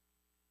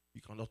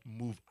 you cannot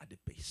move at the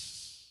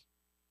pace.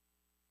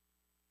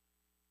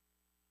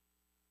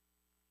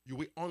 You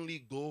will only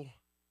go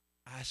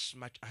as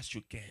much as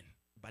you can,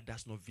 but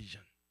that's no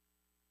vision.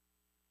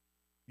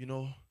 You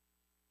know,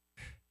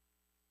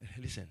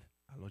 listen,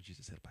 our Lord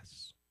Jesus help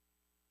us.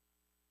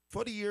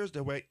 40 years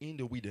they were in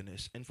the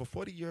wilderness, and for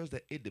 40 years they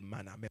ate the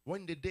manna.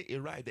 When the day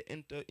arrived, they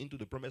entered into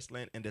the promised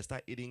land and they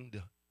start eating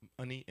the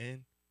honey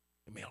and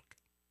the milk.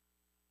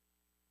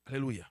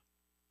 Hallelujah.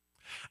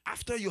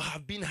 After you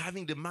have been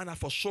having the manna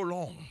for so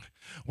long,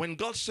 when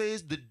God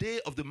says the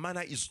day of the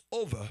manna is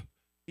over,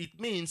 it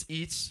means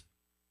it's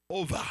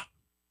over.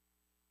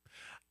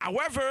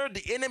 However,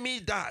 the enemy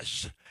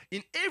does,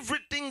 in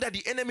everything that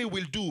the enemy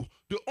will do,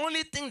 the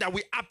only thing that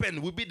will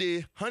happen will be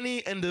the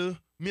honey and the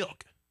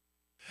milk.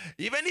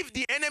 Even if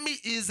the enemy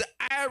is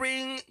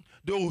hiring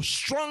the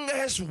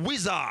strongest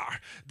wizard,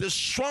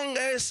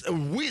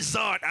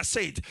 I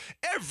said,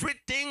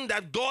 everything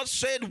that God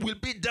said will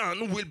be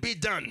done will be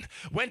done.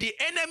 When the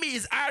enemy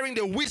is hiring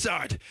the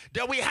wizard,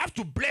 then we have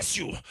to bless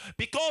you,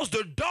 because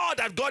the door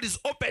that God is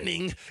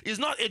opening is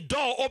not a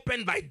door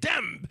opened by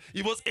them.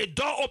 It was a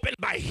door opened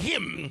by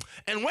him.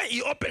 And when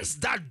he opens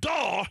that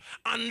door,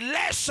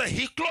 unless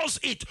he closes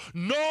it,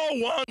 no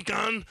one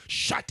can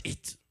shut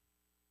it.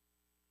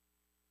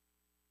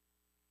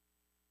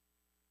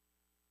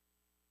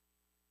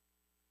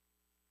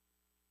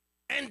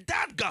 And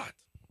that God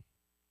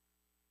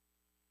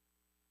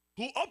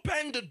who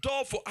opened the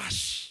door for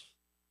us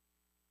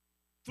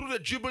through the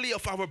jubilee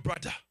of our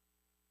brother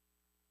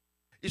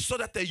is so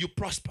that you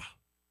prosper.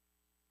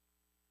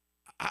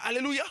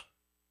 Hallelujah.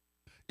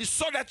 It's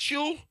so that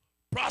you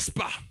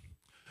prosper.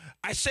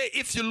 I say,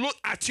 if you look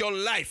at your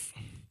life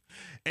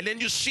and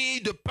then you see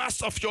the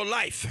past of your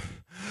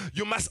life,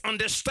 you must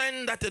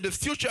understand that the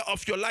future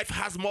of your life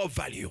has more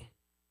value.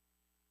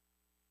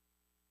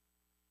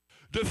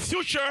 The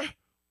future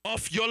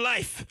of your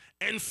life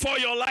and for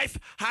your life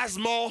has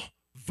more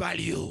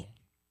value.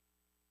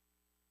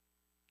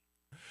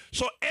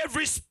 So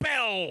every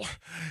spell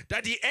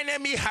that the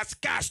enemy has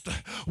cast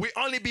will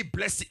only be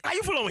blessing. Are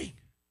you following?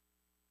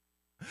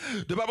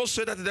 The Bible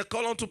said that they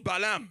called unto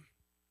Balaam.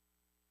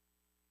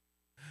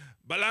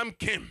 Balaam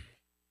came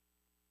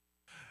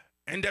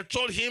and they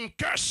told him,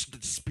 curse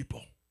these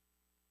people.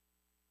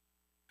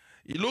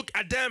 He looked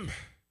at them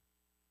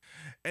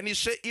and he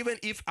said, even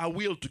if I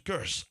will to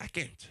curse, I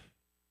can't.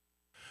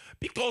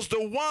 Because the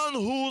one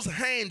whose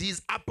hand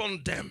is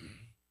upon them,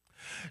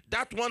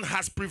 that one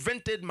has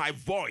prevented my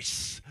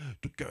voice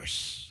to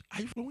curse.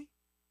 Are you following?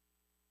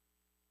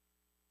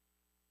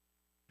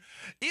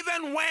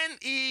 Even when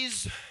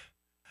he's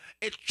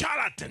a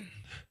charlatan,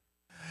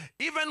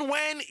 even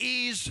when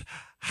he's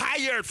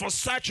hired for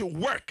such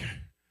work,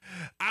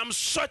 I'm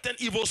certain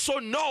he was so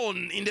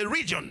known in the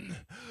region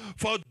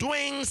for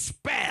doing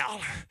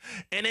spell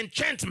and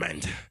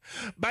enchantment.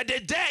 By the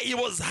day he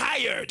was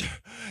hired,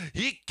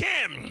 he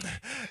came.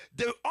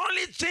 The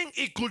only thing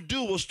he could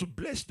do was to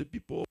bless the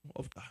people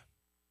of God.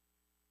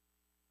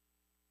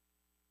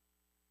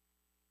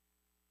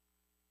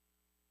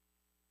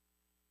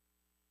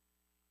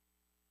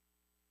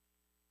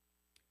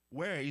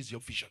 Where is your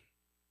vision?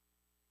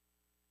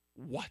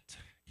 What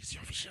is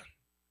your vision?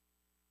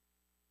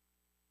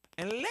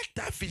 And let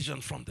that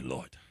vision from the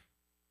Lord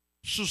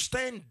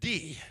sustain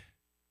thee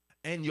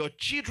and your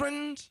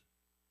children's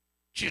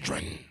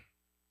children.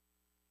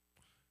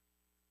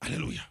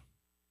 Hallelujah.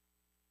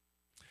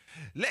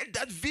 Let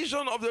that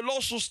vision of the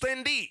Lord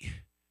sustain thee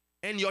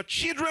and your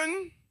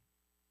children.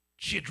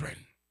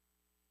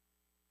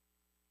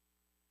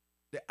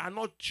 There are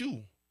not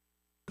two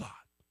God.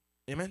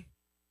 Amen.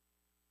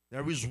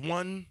 There is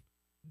one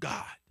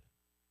God.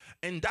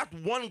 And that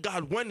one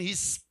God, when he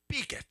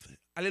speaketh,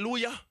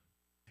 hallelujah,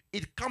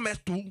 it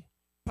cometh to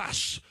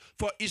pass.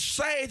 For he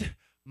said,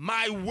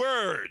 my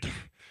word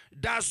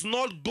does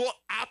not go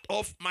out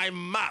of my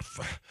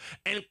mouth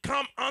and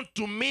come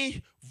unto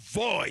me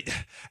void,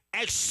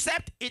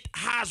 except it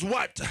has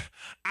what?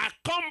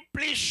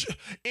 Accomplished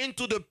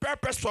into the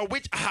purpose for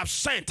which I have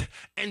sent,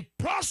 and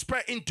prosper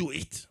into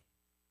it.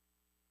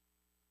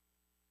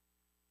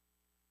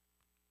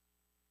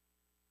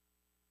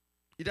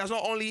 It does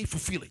not only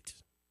fulfill it,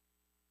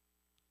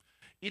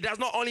 it does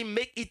not only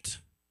make it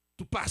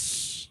to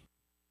pass.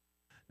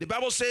 The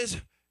Bible says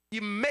he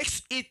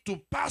makes it to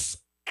pass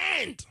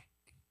and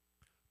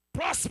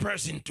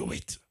prospers into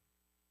it.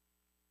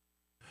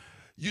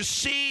 You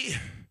see,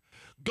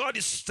 God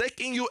is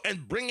taking you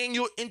and bringing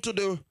you into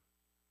the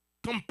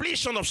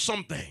completion of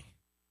something,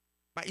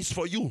 but it's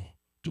for you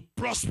to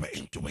prosper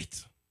into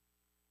it,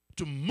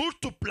 to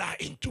multiply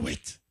into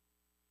it.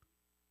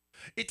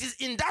 It is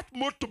in that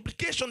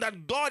multiplication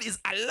that God is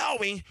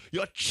allowing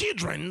your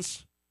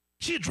children's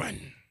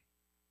children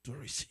to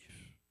receive.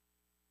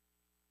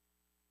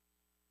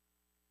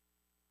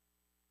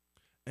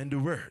 And the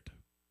word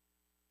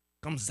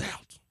comes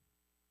out,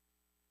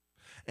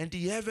 and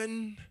the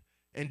heaven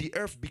and the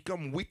earth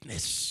become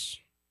witness.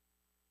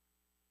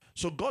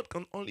 So God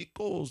can only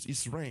cause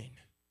his rain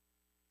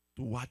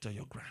to water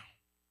your ground.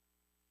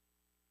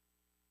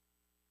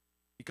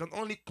 He can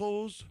only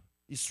cause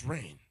his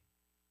rain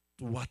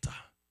to water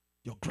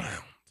your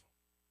ground.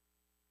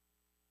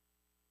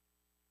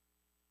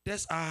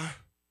 There's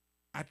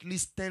at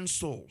least 10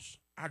 souls,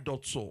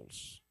 adult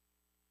souls.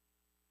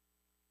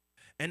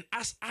 And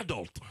as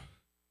adult,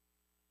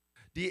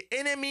 the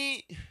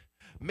enemy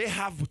may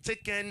have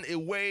taken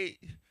away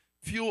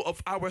few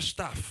of our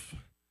stuff,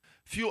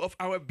 few of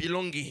our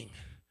belonging.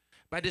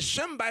 But the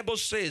same Bible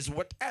says,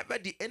 whatever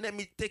the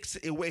enemy takes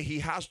away, he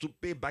has to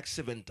pay back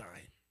 7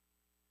 times.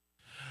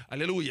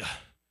 Hallelujah.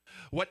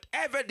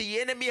 whatever the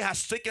enemy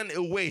has taken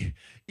away,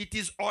 it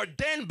is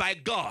ordained by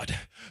God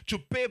to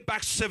pay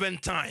back 7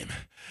 times.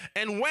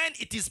 And when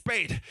it is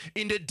paid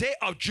in the day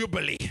of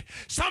Jubilee,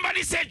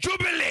 somebody say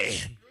Jubilee,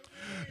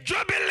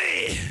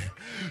 Jubilee,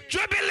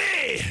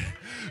 Jubilee,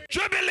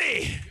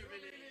 Jubilee.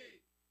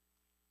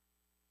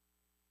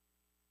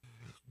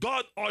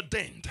 God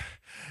ordained,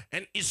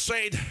 and he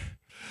said,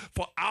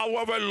 for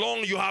however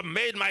long you have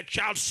made my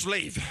child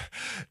slave,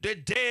 the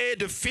day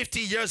the 50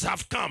 years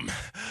have come,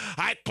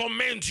 I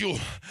command you,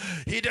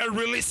 either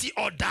release him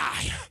or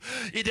die.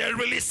 Either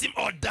release him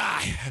or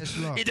die. Yes,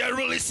 Lord. Either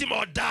release him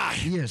or die.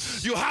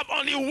 Yes. You have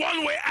only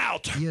one way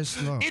out.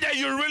 Yes, Lord. Either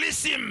you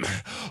release him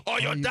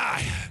or you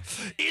die.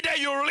 Either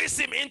you release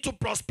him into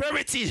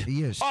prosperity,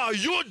 yes, or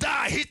you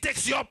die. He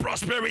takes your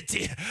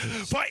prosperity.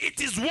 Yes. For it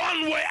is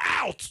one way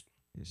out.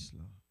 Yes,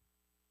 Lord.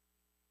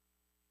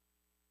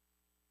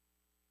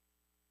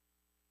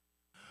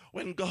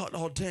 When God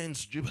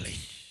ordains Jubilee,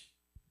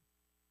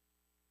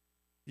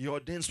 he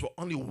ordains for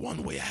only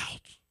one way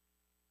out.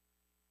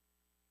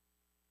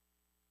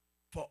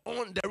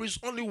 There is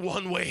only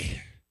one way.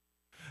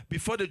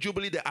 Before the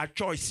Jubilee, there are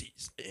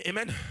choices.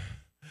 Amen.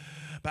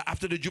 But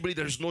after the Jubilee,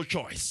 there is no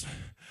choice.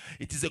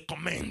 It is a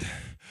command.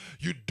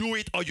 You do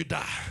it or you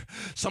die.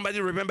 Somebody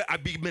remember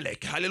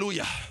Abimelech.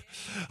 Hallelujah.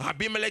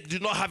 Abimelech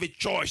did not have a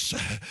choice.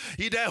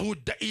 Either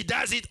he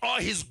does it or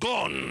he's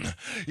gone.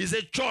 It's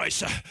a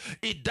choice.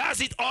 He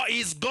does it or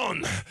he's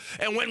gone.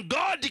 And when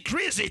God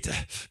decrees it,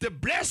 the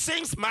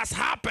blessings must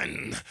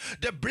happen.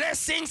 The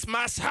blessings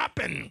must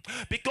happen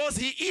because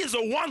he is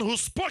the one who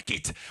spoke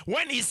it.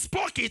 When he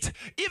spoke it,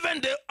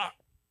 even the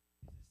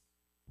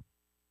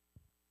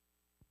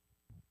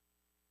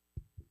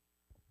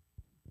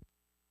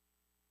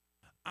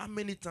how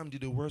many times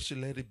did the word say,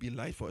 let it be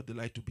light for the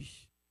light to be?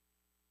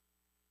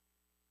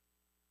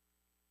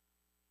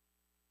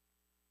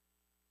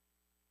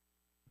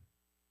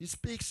 He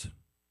speaks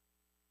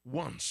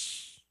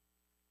once.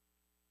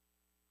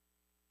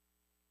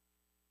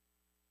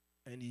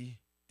 And it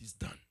is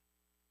done.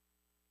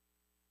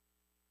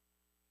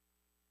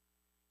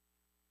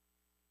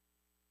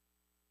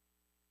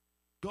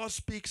 God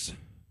speaks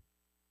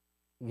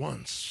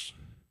once.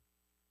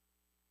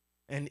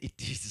 And it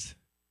is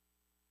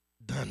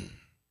done.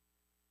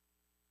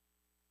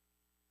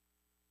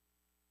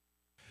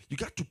 You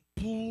got to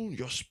pull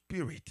your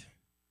spirit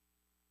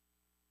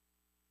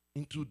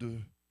into the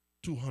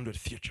 200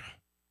 future.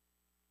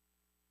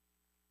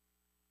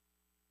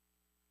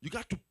 You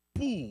got to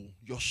pull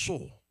your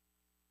soul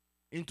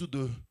into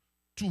the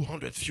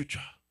 200 future.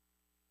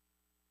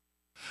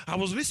 I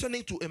was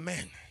listening to a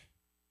man,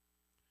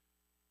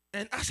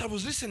 and as I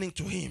was listening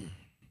to him,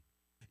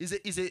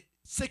 he's a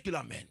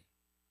secular man,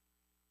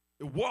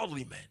 a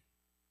worldly man.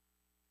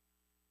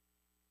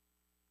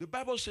 The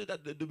Bible says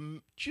that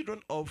the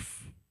children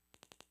of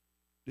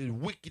the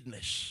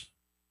wickedness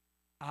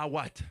are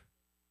what?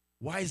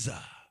 Wiser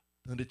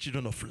than the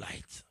children of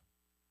light.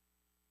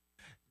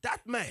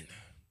 That man,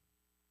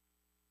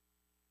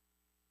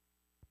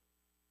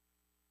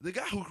 the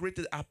guy who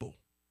created Apple,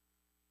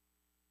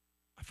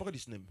 I forgot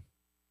his name.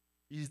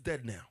 He's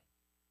dead now.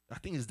 I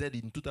think he's dead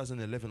in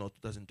 2011 or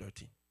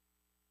 2013.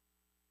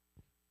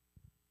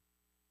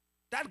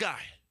 That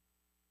guy,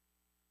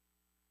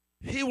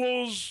 he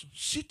was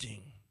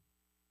sitting,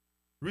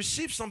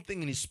 received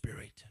something in his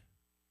spirit.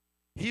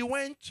 He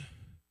went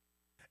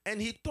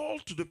and he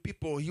told to the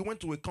people, he went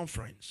to a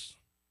conference.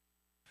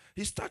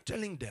 He started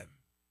telling them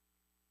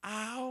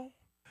how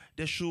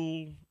they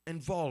should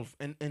involve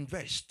and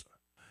invest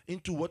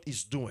into what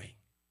he's doing.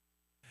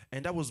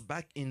 And that was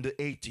back in the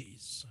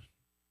 80s.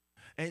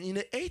 And in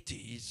the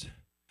 80s,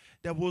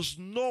 there was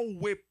no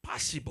way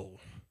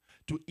possible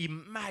to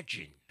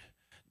imagine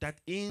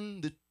that in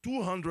the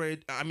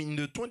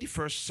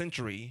 21st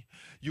century,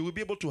 you will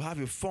be able to have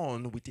a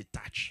phone with a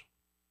touch.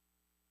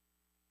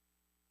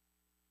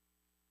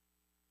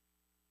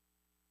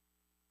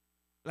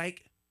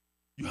 Like,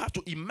 you have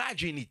to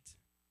imagine it.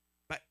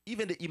 But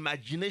even the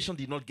imagination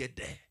did not get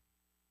there.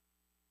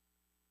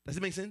 Does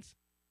it make sense?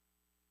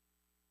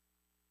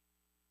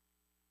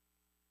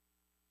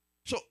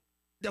 So,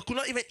 they could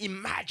not even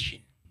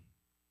imagine.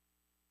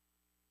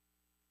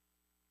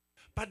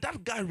 But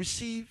that guy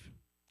received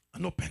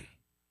an open.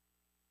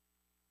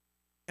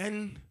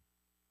 And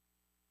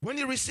when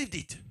he received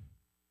it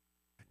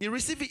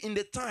in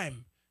the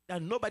time that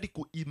nobody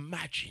could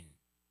imagine.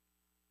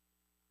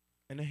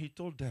 And then he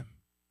told them,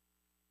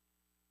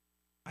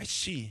 I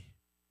see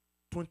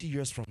 20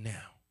 years from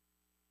now,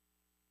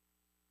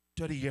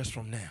 30 years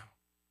from now,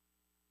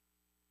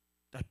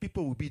 that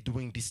people will be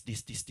doing this.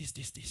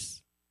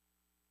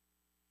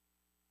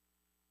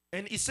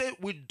 And he said,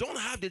 we don't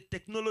have the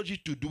technology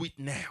to do it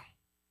now.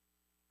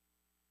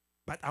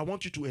 But I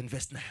want you to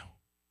invest now.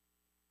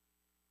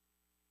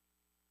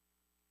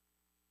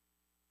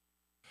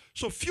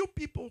 So few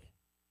people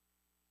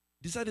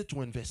decided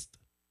to invest.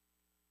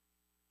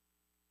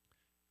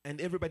 And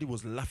everybody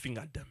was laughing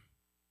at them.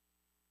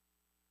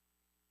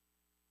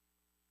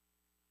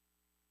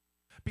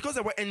 Because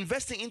they were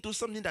investing into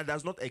something that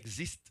does not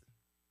exist.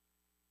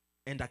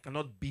 and that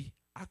cannot be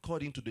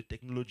according to the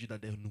technology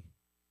that they knew.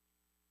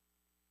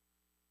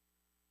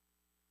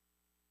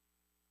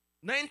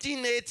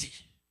 1980,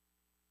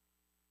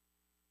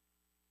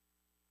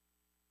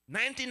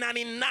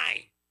 1999,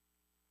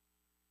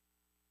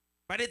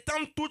 by the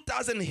time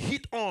 2000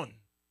 hit on,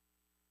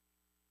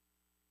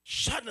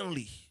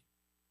 suddenly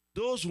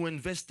those who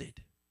invested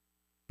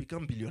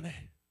become billionaires.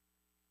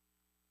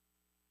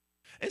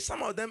 And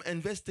some of them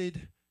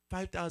invested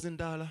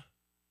 $5,000,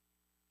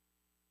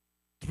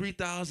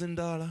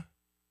 $3,000,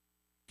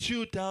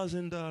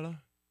 $2,000.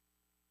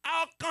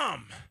 How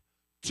come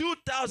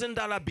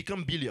 $2,000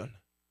 become billion?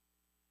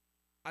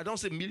 I don't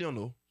say million,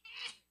 no.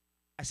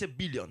 I say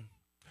billion.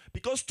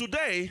 Because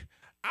today,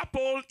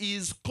 Apple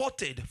is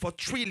quoted for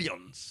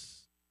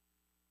trillions.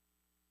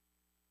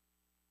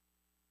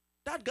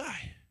 That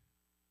guy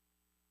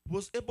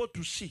was able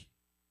to see.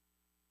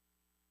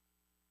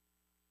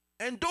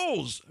 And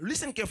those,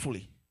 listen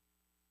carefully,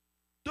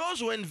 those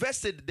who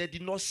invested, they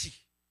did not see.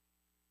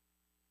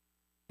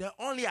 They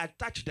only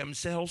attached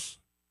themselves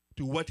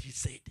to what he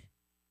said.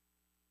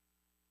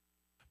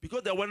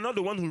 Because they were not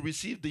the one who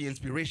received the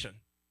inspiration.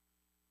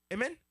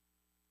 Amen?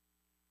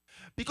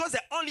 Because they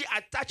only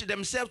attached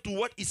themselves to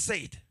what he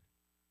said.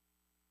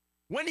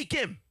 When he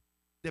came,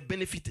 they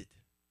benefited.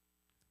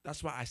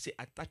 That's why I say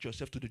attach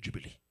yourself to the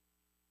Jubilee.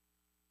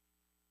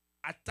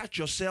 Attach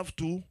yourself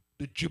to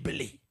the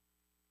Jubilee.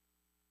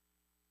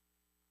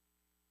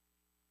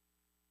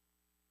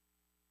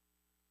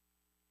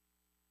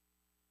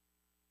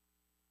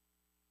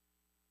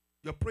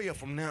 Your prayer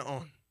from now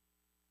on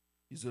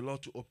is the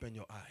Lord to open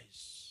your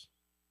eyes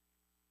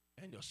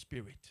and your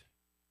spirit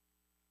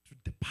to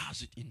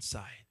deposit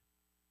inside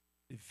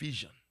the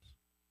vision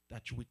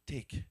that you will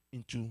take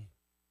into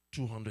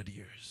 200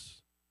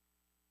 years.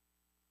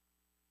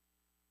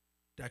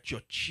 That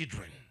your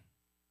children,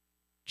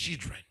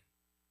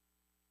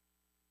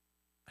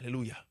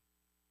 hallelujah,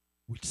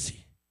 will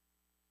see.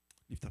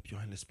 Lift up your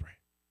hand, let's pray.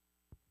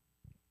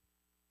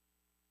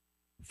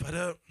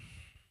 Father,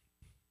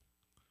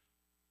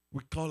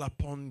 we call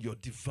upon your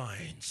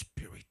divine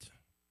spirit.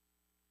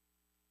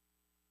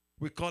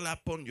 We call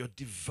upon your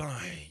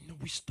divine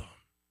wisdom.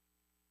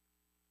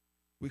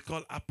 We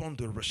call upon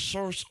the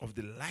resource of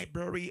the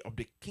library of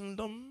the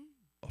kingdom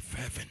of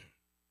heaven.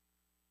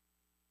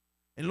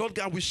 And Lord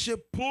God, we say,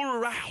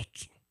 pour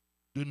out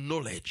the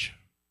knowledge.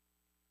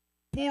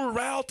 Pour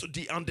out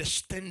the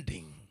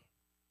understanding.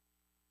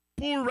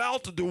 Pour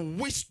out the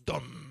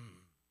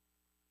wisdom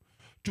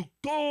to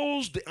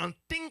cause the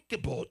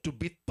unthinkable to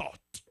be thought.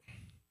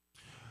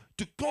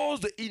 To cause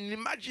the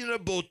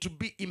unimaginable to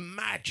be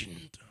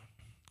imagined.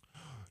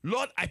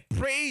 Lord, I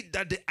pray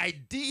that the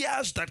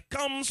ideas that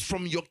comes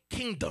from your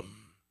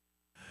kingdom,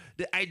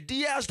 the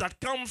ideas that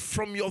come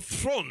from your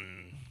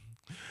throne,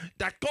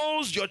 that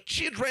cause your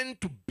children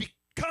to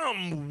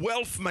become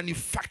wealth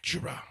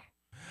manufacturer,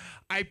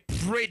 I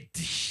pray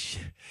thee,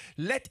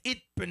 let it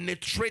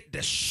penetrate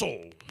the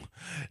soul.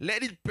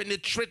 Let it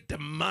penetrate the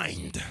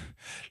mind.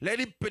 Let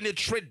it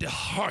penetrate the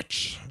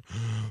heart.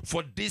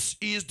 For this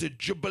is the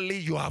jubilee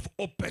you have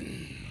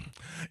opened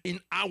in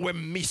our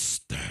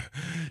midst.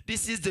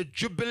 This is the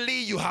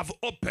jubilee you have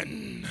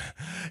opened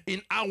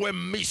in our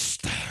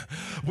midst.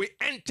 We're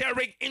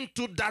entering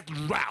into that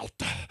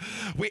route.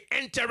 We're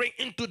entering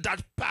into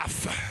that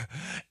path.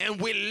 And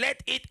we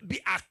let it be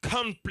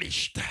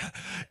accomplished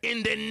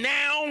in the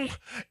now,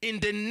 in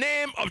the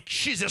name of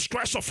Jesus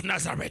Christ of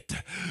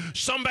Nazareth.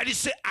 Somebody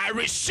say, I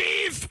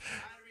receive,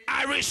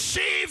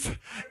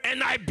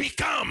 and I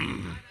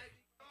become.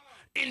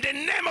 In the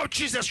name of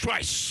Jesus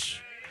Christ.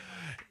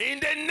 In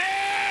the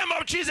name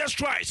of Jesus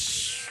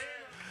Christ.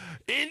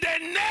 In the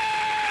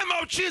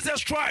name of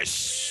Jesus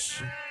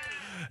Christ.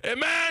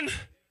 Amen.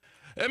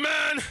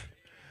 Amen.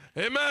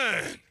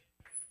 Amen.